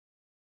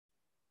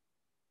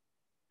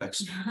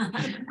 Thanks.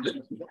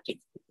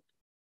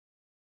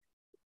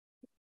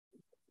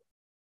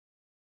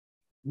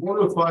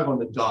 1:05 on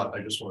the dot,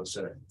 I just want to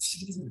say.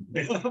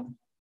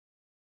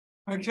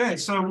 Okay,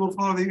 so we'll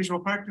follow the usual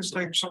practice,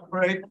 take a short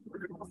break.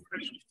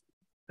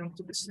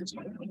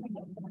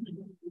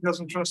 He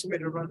doesn't trust me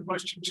to run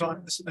question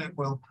time this event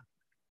well.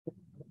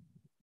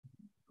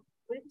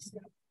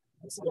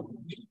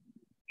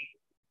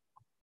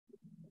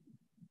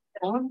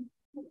 On?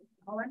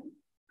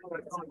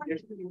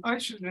 I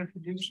should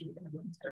introduce you.